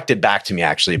was reflected back to me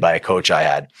actually by a coach I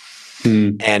had.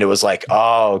 And it was like,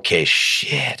 oh, okay,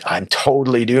 shit, I'm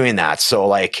totally doing that. So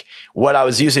like what I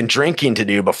was using drinking to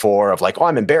do before of like, oh,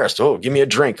 I'm embarrassed. Oh, give me a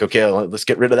drink. Okay, let's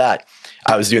get rid of that.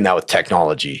 I was doing that with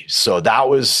technology. So that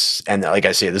was, and like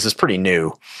I say, this is pretty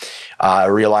new,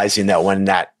 realizing that when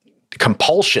that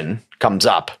compulsion comes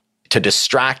up to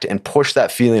distract and push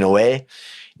that feeling away,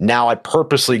 now I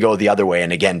purposely go the other way.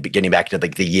 And again, getting back to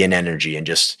like the yin energy, and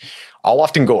just, I'll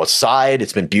often go outside.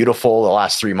 It's been beautiful the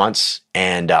last 3 months.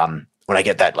 And when I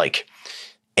get that like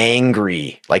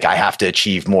angry, like I have to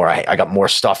achieve more, I got more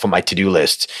stuff on my to-do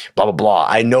list, blah, blah, blah.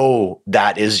 I know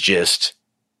that is just,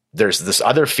 there's this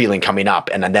other feeling coming up,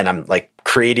 and then I'm like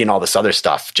creating all this other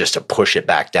stuff just to push it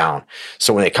back down.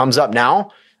 So when it comes up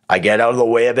now, I get out of the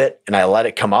way of it and I let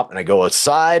it come up, and I go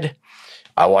outside.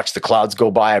 I watch the clouds go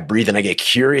by, I breathe, and I get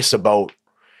curious about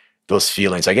those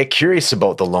feelings. I get curious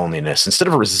about the loneliness instead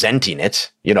of resenting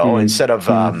it, instead of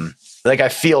like I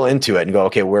feel into it and go,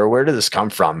 okay, where did this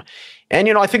come from? And,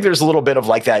 I think there's a little bit of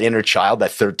like that inner child, that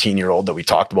 13-year-old that we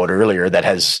talked about earlier, that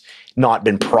has not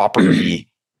been properly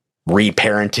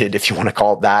reparented, if you want to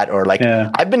call it that, or like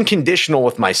I've been conditional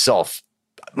with myself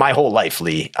my whole life,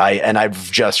 Lee. And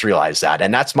I've just realized that.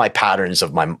 And that's my patterns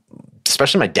of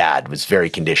especially my dad was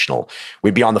very conditional.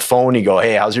 We'd be on the phone. He'd go,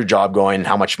 hey, how's your job going?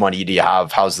 How much money do you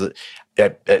have?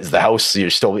 is the house, you're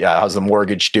still, how's the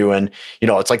mortgage doing?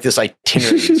 It's like this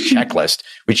itinerary checklist.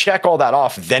 We check all that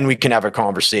off, then we can have a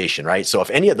conversation, right? So if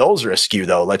any of those are askew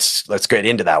though, let's get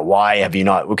into that. Why have you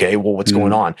not? Okay, well, what's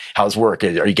going on? How's work?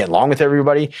 Are you getting along with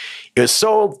everybody? It was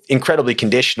so incredibly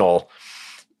conditional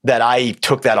that I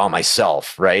took that on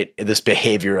myself, right? This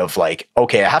behavior of like,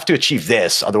 okay, I have to achieve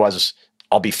this, otherwise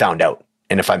I'll be found out.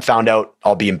 And if I'm found out,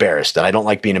 I'll be embarrassed. And I don't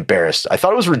like being embarrassed. I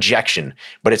thought it was rejection,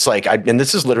 but it's like, and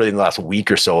this is literally in the last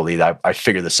week or so, Lee, that I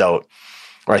figured this out,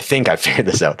 or I think I figured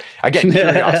this out. I get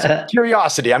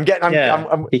curiosity. I'm going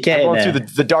through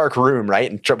the dark room,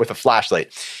 right? And with a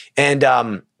flashlight. And,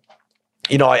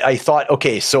 I thought,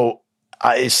 okay, so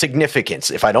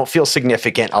significance. If I don't feel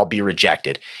significant, I'll be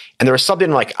rejected. And there was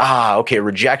something like, okay,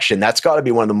 rejection. That's got to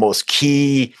be one of the most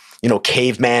key,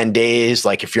 caveman days.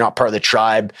 Like if you're not part of the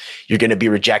tribe, you're going to be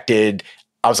rejected.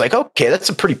 I was like, okay, that's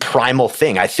a pretty primal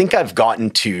thing. I think I've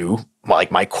gotten to like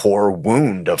my core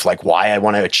wound of like why I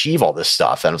want to achieve all this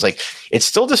stuff. And I was like, it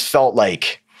still just felt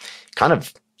like kind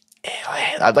of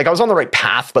like I was on the right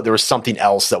path, but there was something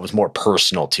else that was more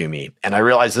personal to me. And I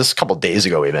realized this a couple of days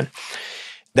ago, even,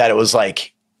 that it was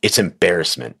like, it's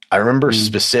embarrassment. I remember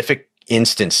specific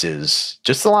instances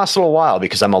just the last little while,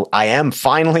 because I am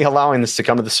finally allowing this to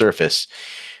come to the surface,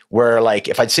 where like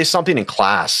if I'd say something in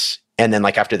class and then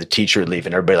like after the teacher would leave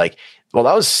and everybody like, well,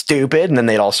 that was stupid, and then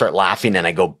they'd all start laughing and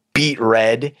I go beet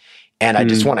red and I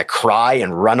just want to cry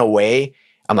and run away.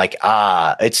 I'm like,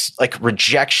 it's like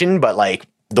rejection, but like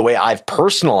the way I've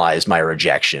personalized my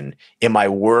rejection in my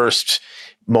worst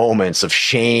moments of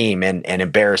shame and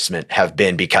embarrassment have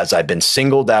been because I've been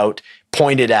singled out,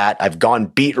 pointed at, I've gone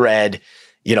beet red,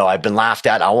 I've been laughed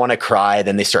at, I want to cry,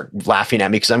 then they start laughing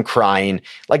at me because I'm crying,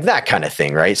 like that kind of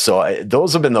thing, right? So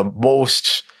those have been the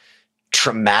most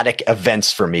traumatic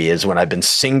events for me, is when I've been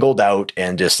singled out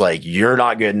and just like, you're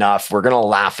not good enough, we're going to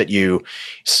laugh at you.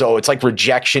 So it's like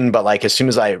rejection, but like as soon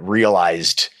as I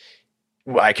realized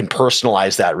I can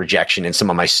personalize that rejection in some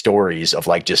of my stories of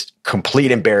like just complete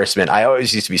embarrassment. I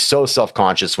always used to be so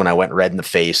self-conscious when I went red in the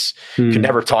face. Could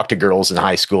never talk to girls in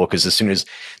high school because as soon as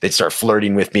they'd start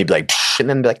flirting with me, be like, and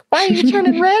then be like, why are you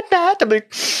turning red, Matt? I'm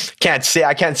like,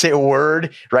 I can't say a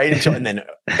word, right?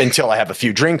 Until I have a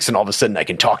few drinks, and all of a sudden I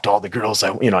can talk to all the girls. You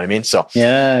know what I mean? So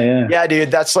yeah, dude,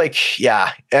 that's like,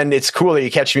 and it's cool that you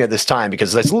catch me at this time,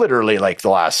 because that's literally like the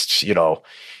last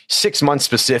 6 months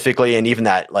specifically, and even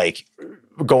that like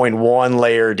going one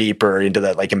layer deeper into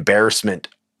that like embarrassment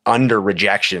under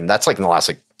rejection, that's like in the last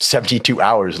like 72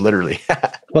 hours, literally.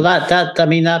 Well,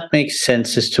 that makes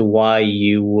sense as to why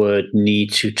you would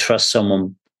need to trust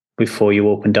someone before you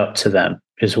opened up to them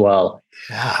as well.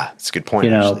 Yeah, that's a good point.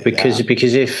 Because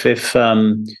if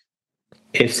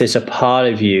there's a part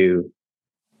of you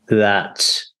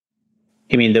that,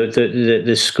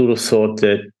 the school of thought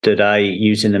that I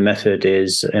use in the method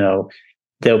is,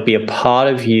 there'll be a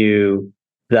part of you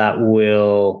that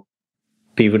will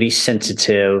be really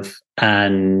sensitive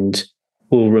and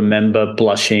will remember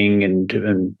blushing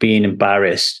and being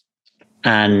embarrassed.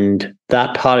 And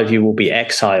that part of you will be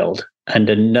exiled. And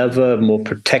another more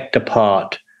protector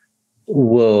part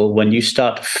will, when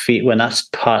that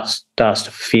part starts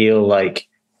to feel like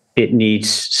it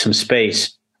needs some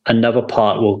space, another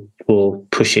part will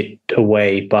push it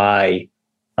away by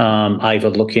either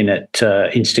looking at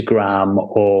Instagram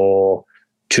or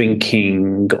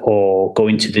drinking or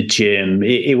going to the gym.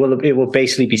 It will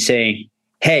basically be saying,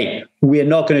 hey, we're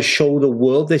not going to show the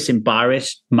world this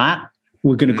embarrassed Matt.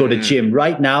 We're going to go to the gym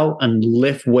right now and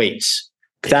lift weights.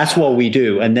 That's what we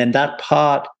do. And then that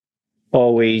part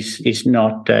always is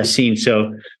not seen.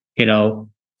 So,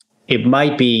 it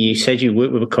might be, you said you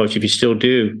work with a coach. If you still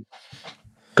do,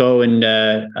 go and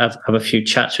have a few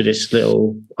chats with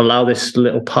allow this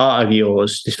little part of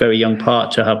yours, this very young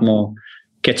part, to have more,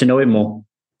 get to know it more.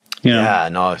 Yeah,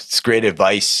 no, it's great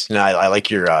advice. And I like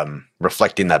your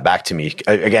reflecting that back to me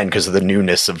again, because of the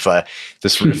newness of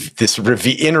this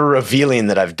inner revealing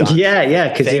that I've done.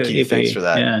 Yeah. Thanks for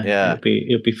that. Yeah.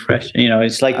 It'll be fresh.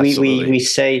 It's like we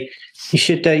say you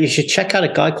should check out a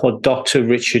guy called Dr.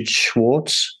 Richard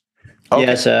Schwartz. Okay.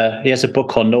 He has a book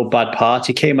called No Bad Parts.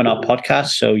 He came on our podcast,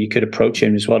 so you could approach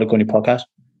him as well to go on your podcast.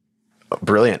 Oh,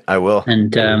 brilliant. I will.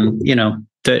 And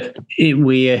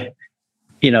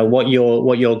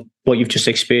what you've just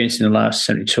experienced in the last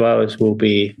 72 hours will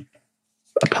be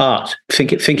a part.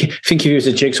 Think of you as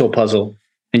a jigsaw puzzle,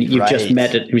 and you've just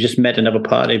met another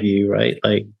part of you, right?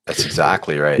 Like, that's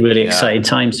exactly right. Really exciting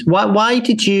times. Why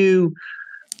did you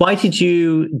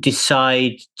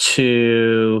decide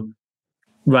to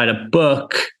write a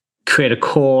book, create a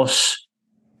course,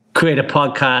 create a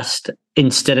podcast,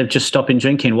 instead of just stopping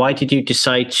drinking? Why did you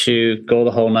decide to go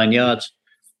the whole 9 yards?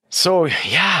 So,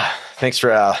 yeah, thanks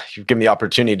for giving me the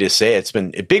opportunity to say it. It's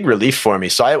been a big relief for me.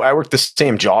 So I worked the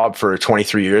same job for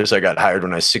 23 years. I got hired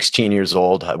when I was 16 years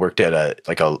old. I worked at a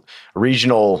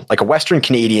regional, like a Western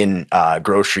Canadian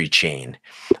grocery chain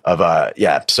of,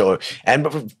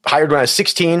 and hired when I was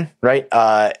 16, right?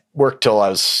 Worked till I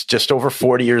was just over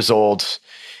 40 years old.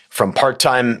 From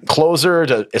part-time closer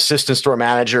to assistant store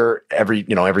manager,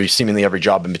 seemingly every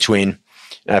job in between.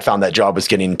 And I found that job was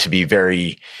getting to be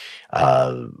very,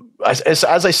 as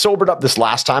I sobered up this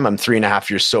last time, I'm 3.5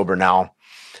 years sober now.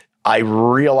 I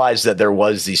realized that there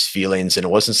was these feelings, and it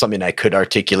wasn't something I could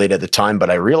articulate at the time, but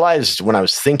I realized when I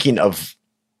was thinking of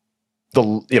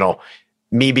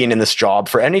me being in this job,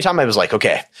 for any time I was like,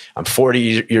 okay, I'm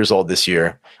 40 years old this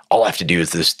year. All I have to do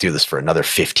is do this for another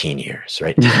 15 years,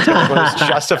 right? It's one of those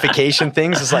justification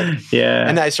things. It's like, yeah.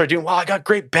 And then I started doing, I got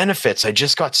great benefits. I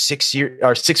just got 6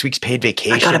 weeks paid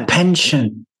vacation.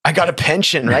 I got a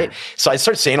pension, right? So I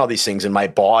started saying all these things, and my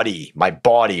body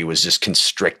was just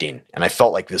constricting, and I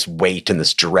felt like this weight and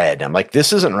this dread. I'm like,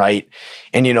 this isn't right.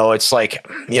 And, it's like,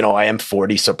 I am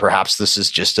 40, so perhaps this is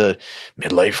just a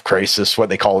midlife crisis, what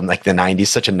they call in like the 90s,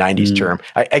 such a 90s term,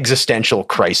 existential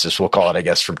crisis, we'll call it, I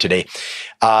guess, from today.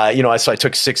 So I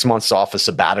took 6 months off a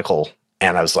sabbatical,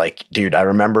 and I was like, dude, I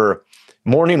remember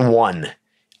morning one,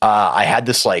 I had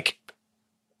this, like,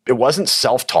 it wasn't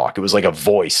self-talk. It was like a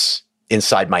voice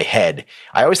inside my head.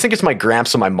 I always think it's my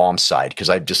gramps on my mom's side, because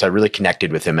I really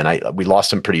connected with him, and we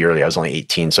lost him pretty early. I was only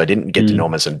 18, so I didn't get to know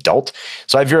him as an adult.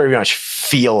 So I very much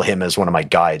feel him as one of my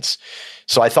guides.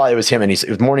 So I thought it was him, and it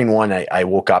was morning one. I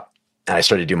woke up and I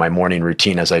started to do my morning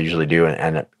routine as I usually do,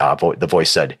 and the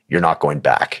voice said, "You're not going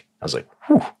back." I was like,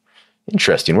 whew,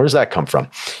 interesting. Where does that come from?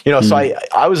 So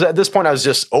I was at this point, I was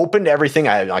just open to everything.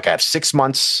 I have 6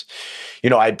 months.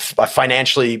 I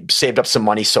financially saved up some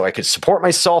money so I could support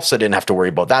myself, so I didn't have to worry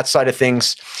about that side of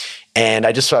things. And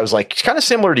I was like, kind of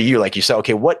similar to you, like you said,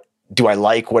 okay, what do I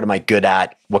like? What am I good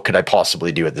at? What could I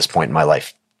possibly do at this point in my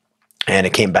life? And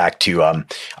it came back to,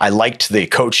 I liked the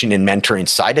coaching and mentoring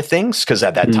side of things, because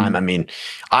at that time,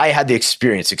 I had the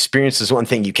experience. Experience is one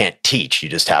thing you can't teach. You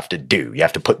just have to do. You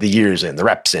have to put the years in, the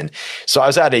reps in. So I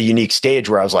was at a unique stage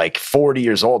where I was like 40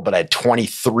 years old, but I had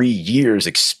 23 years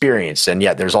experience. And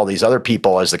yet there's all these other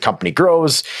people, as the company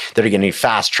grows, that are getting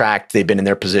fast tracked. They've been in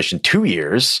their position 2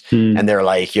 years, and they're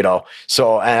like,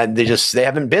 and they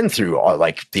haven't been through all,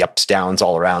 like, the ups, downs,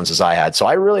 all arounds as I had. So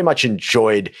I really much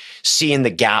enjoyed seeing the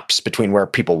gaps between where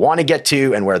people want to get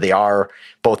to and where they are,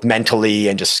 both mentally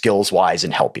and just skills wise,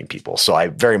 and helping people. So I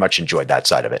very much enjoyed that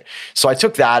side of it. So I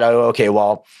took that. Okay,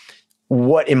 well,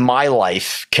 what in my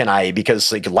life can I,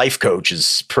 because like life coach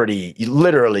is pretty,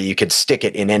 literally you could stick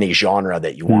it in any genre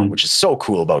that you want, which is so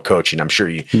cool about coaching. I'm sure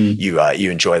you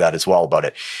enjoy that as well about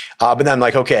it. But then I'm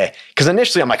like, okay, because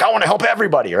initially I'm like, I want to help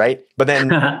everybody, right? But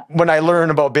then when I learn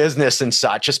about business and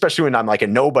such, especially when I'm like a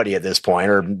nobody at this point,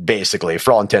 or basically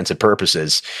for all intents and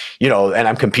purposes, and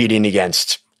I'm competing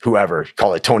against whoever,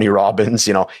 call it Tony Robbins,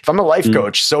 if I'm a life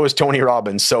coach, so is Tony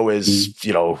Robbins, so is,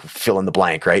 fill in the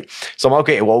blank, right? So I'm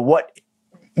okay, well,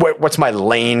 what's my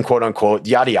lane, quote unquote,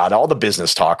 yada, yada, all the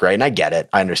business talk, right? And I get it.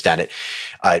 I understand it.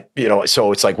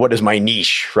 So it's like, what is my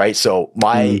niche, right? So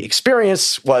my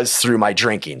experience was through my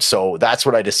drinking. So that's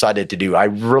what I decided to do. I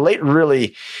relate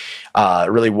really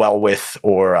well with,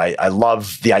 or I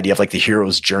love the idea of like the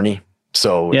hero's journey.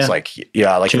 So it's like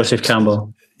Joseph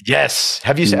Campbell. Yes.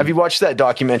 Have you watched that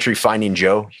documentary Finding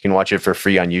Joe? You can watch it for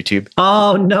free on YouTube.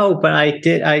 Oh no, but I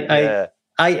did.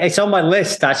 It's on my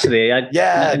list actually.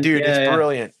 It's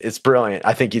brilliant. It's brilliant.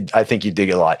 I think you dig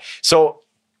it a lot. So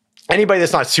anybody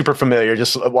that's not super familiar,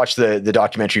 just watch the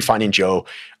documentary Finding Joe.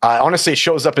 Honestly, it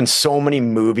shows up in so many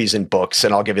movies and books,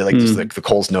 and I'll give you like this, the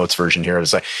Cole's Notes version here.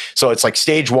 It's like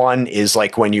stage one is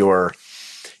like when you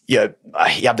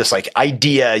have this like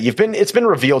idea. It's been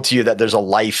revealed to you that there's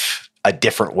a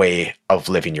different way of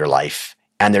living your life.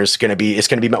 And it's going to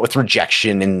be met with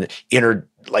rejection and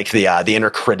the inner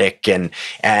critic, and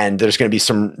there's going to be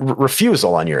some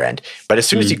refusal on your end. But as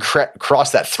soon as you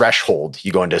cross that threshold,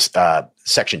 you go into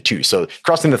section 2. So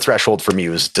crossing the threshold for me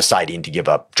was deciding to give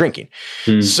up drinking.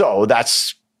 So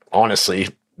that's when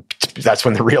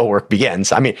the real work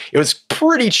begins. I mean, it was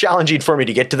pretty challenging for me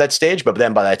to get to that stage, but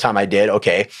then by the time I did,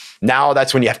 okay, now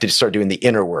that's when you have to start doing the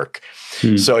inner work.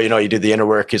 So, you do the inner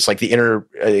work. It's like the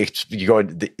you go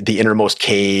into the innermost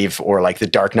cave, or like the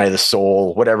dark night of the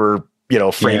soul, whatever,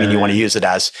 framing you want to use it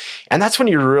as. And that's when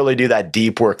you really do that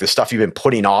deep work, the stuff you've been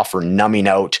putting off or numbing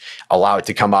out, allow it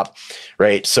to come up.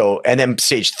 Right. So, and then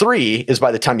stage 3 is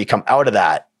by the time you come out of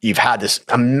that, you've had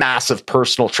a massive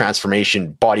personal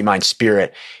transformation, body, mind,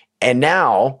 spirit. And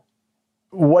now,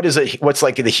 what's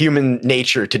like the human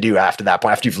nature to do after that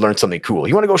point, after you've learned something cool?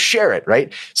 You want to go share it,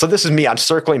 right? So this is me. I'm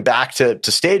circling back to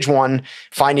stage one,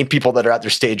 finding people that are at their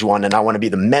stage one, and I want to be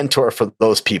the mentor for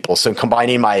those people. So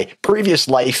combining my previous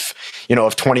life,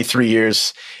 of 23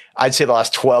 years, I'd say the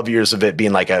last 12 years of it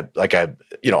being like a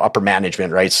upper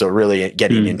management, right? So really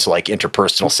getting into like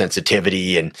interpersonal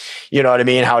sensitivity and you know what I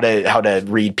mean, how to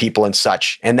read people and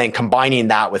such, and then combining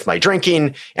that with my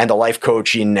drinking and the life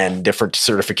coaching and different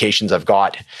certifications I've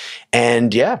got,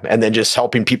 and then just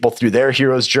helping people through their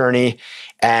hero's journey.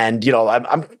 And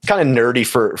I'm kind of nerdy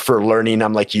for learning.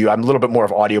 I'm like you. I'm a little bit more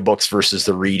of audiobooks versus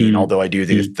the reading, although I do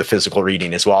the physical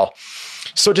reading as well.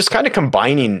 So just kind of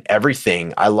combining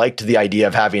everything. I liked the idea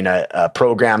of having a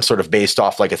program sort of based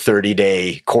off like a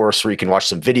 30-day course where you can watch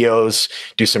some videos,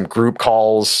 do some group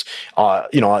calls,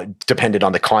 depended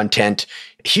on the content.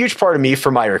 A huge part of me for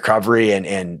my recovery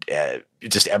and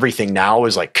just everything now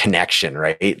is like connection,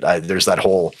 right? There's that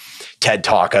whole TED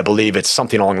Talk. I believe it's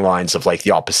something along the lines of like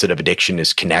the opposite of addiction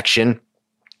is connection.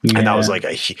 Yeah. And that was like,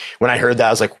 when I heard that,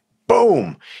 I was like,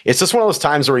 boom. It's just one of those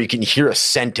times where you can hear a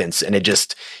sentence and it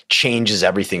just changes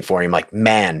everything for you. I'm like,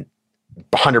 man,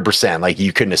 100%, like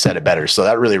you couldn't have said it better. So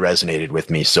that really resonated with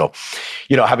me. So,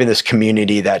 having this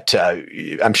community that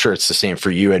I'm sure it's the same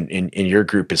for you and in your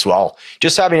group as well,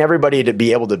 just having everybody to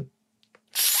be able to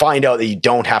find out that you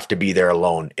don't have to be there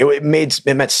alone. It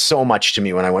meant so much to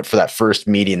me when I went for that first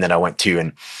meeting that I went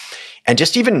to, and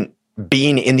just even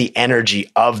being in the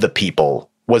energy of the people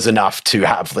was enough to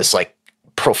have this like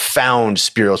profound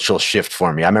spiritual shift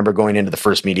for me. I remember going into the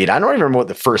first meeting. I don't even remember what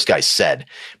the first guy said,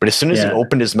 but as soon as he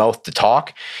opened his mouth to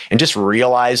talk and just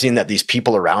realizing that these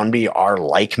people around me are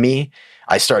like me,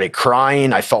 I started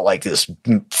crying. I felt like this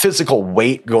physical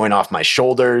weight going off my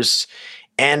shoulders,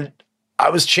 and I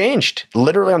was changed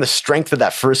literally on the strength of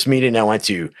that first meeting I went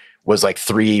to. Was like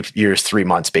 3 years, 3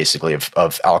 months basically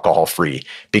of alcohol free,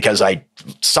 because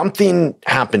something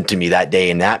happened to me that day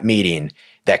in that meeting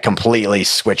that completely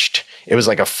switched. It was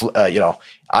like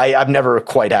I've never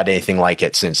quite had anything like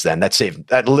it since then.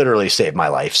 That literally saved my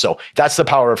life. So that's the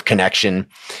power of connection,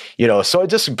 so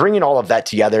just bringing all of that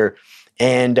together.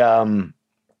 And,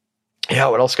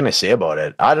 what else can I say about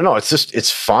it? I don't know.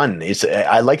 It's fun.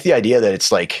 I like the idea that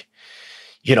it's like,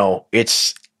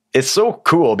 it's so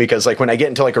cool because like when I get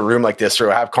into like a room like this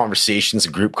or I have conversations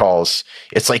and group calls,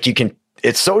 it's like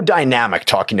it's so dynamic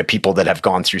talking to people that have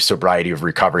gone through sobriety of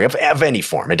recovery of any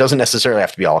form. It doesn't necessarily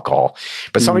have to be alcohol,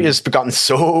 but somebody has gotten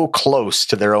so close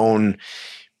to their own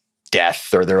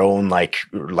death or their own like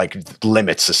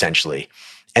limits essentially.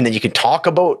 And then you can talk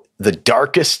about the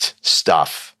darkest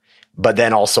stuff, but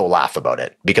then also laugh about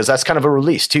it, because that's kind of a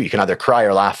release too. You can either cry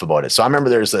or laugh about it. So I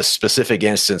remember there's a specific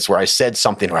instance where I said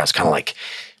something where I was kind of like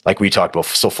we talked about,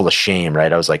 so full of shame,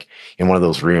 right? I was like in one of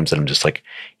those rooms and I'm just like,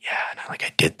 I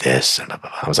did this. And I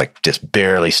was like, just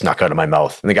barely snuck out of my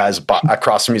mouth. And the guy's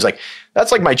across from me, he's like,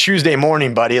 that's like my Tuesday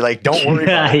morning, buddy. Like, don't worry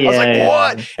about it. I was like,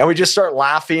 what? And we just start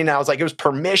laughing. I was like, it was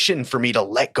permission for me to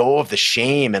let go of the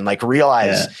shame and like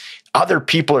realize other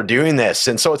people are doing this.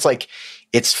 And so it's like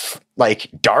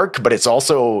dark, but it's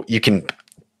also, you can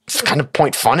kind of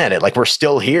point fun at it. Like we're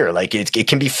still here. Like it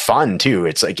can be fun too.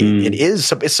 It's like,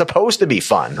 it's supposed to be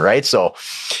fun. Right. So,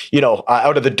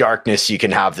 out of the darkness, you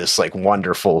can have this like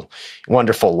wonderful,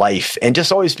 wonderful life and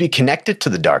just always be connected to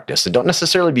the darkness and don't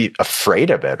necessarily be afraid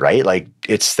of it. Right. Like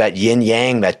it's that yin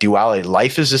yang, that duality.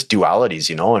 Life is just dualities,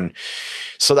 and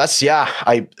so that's,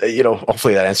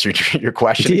 hopefully that answered your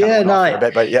question. Yeah, no,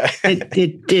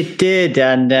 it did.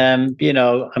 And, I'm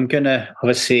going to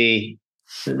obviously,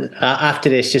 after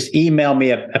this, just email me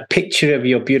a picture of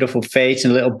your beautiful face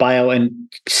and a little bio and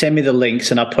send me the links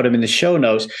and I'll put them in the show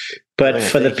notes. But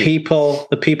for the people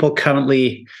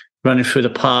currently running through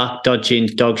the park, dodging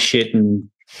dog shit and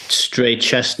stray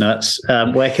chestnuts,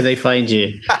 where can they find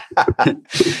you?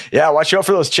 Watch out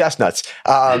for those chestnuts.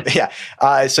 So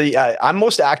I'm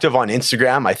most active on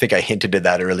Instagram. I think I hinted at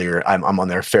that earlier. I'm on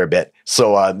there a fair bit.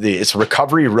 So it's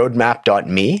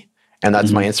recoveryroadmap.me. And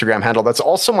that's my Instagram handle. That's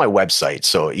also my website.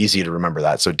 So easy to remember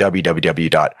that. So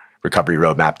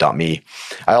www.recoveryroadmap.me.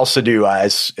 I also do,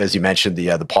 as you mentioned, the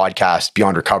podcast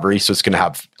Beyond Recovery. So it's going to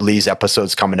have Lee's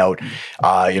episodes coming out.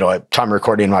 At time of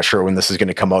recording, I'm not sure when this is going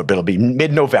to come out, but it'll be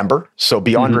mid-November. So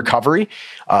Beyond Recovery,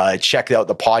 check out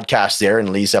the podcast there. And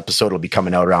Lee's episode will be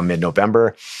coming out around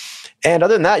mid-November. And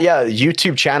other than that, yeah,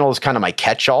 YouTube channel is kind of my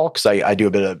catch-all because I do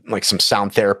a bit of like some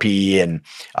sound therapy and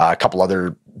a couple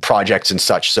other projects and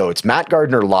such. So it's Matt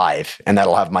Gardner Live, and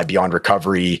that'll have my Beyond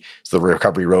Recovery, so the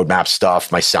recovery roadmap stuff,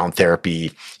 my sound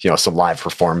therapy, some live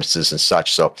performances and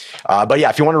such. So, but yeah,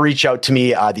 if you want to reach out to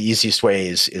me, the easiest way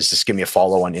is just give me a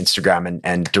follow on Instagram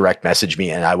and direct message me,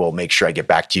 and I will make sure I get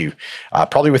back to you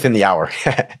probably within the hour.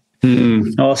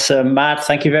 Awesome. Matt,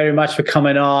 thank you very much for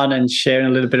coming on and sharing a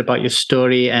little bit about your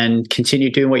story, and continue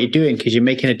doing what you're doing because you're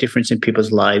making a difference in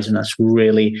people's lives, and that's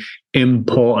really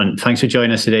important. Thanks for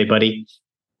joining us today, buddy.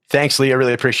 Thanks, Lee. I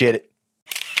really appreciate it.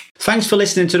 Thanks for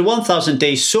listening to the 1000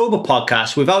 Days Sober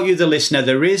podcast. Without you, the listener,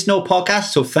 there is no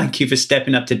podcast. So thank you for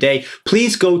stepping up today.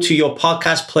 Please go to your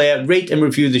podcast player, rate and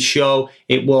review the show.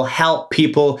 It will help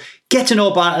people get to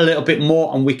know about it a little bit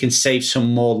more, and we can save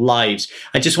some more lives.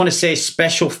 I just want to say a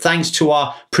special thanks to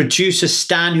our producer,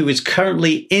 Stan, who is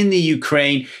currently in the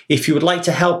Ukraine. If you would like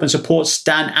to help and support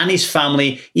Stan and his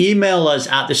family, email us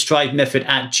at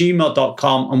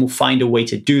thestrivemethod@gmail.com and we'll find a way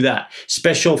to do that.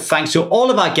 Special thanks to all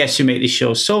of our guests who make this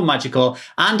show so magical,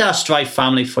 and our Strive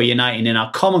family for uniting in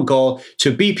our common goal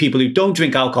to be people who don't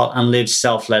drink alcohol and live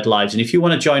self-led lives. And if you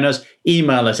want to join us,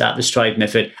 email us at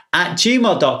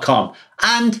thestrivemethod@gmail.com.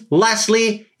 And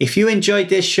lastly, if you enjoyed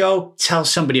this show, tell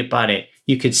somebody about it.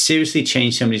 You could seriously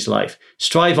change somebody's life.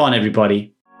 Strive on,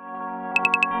 everybody.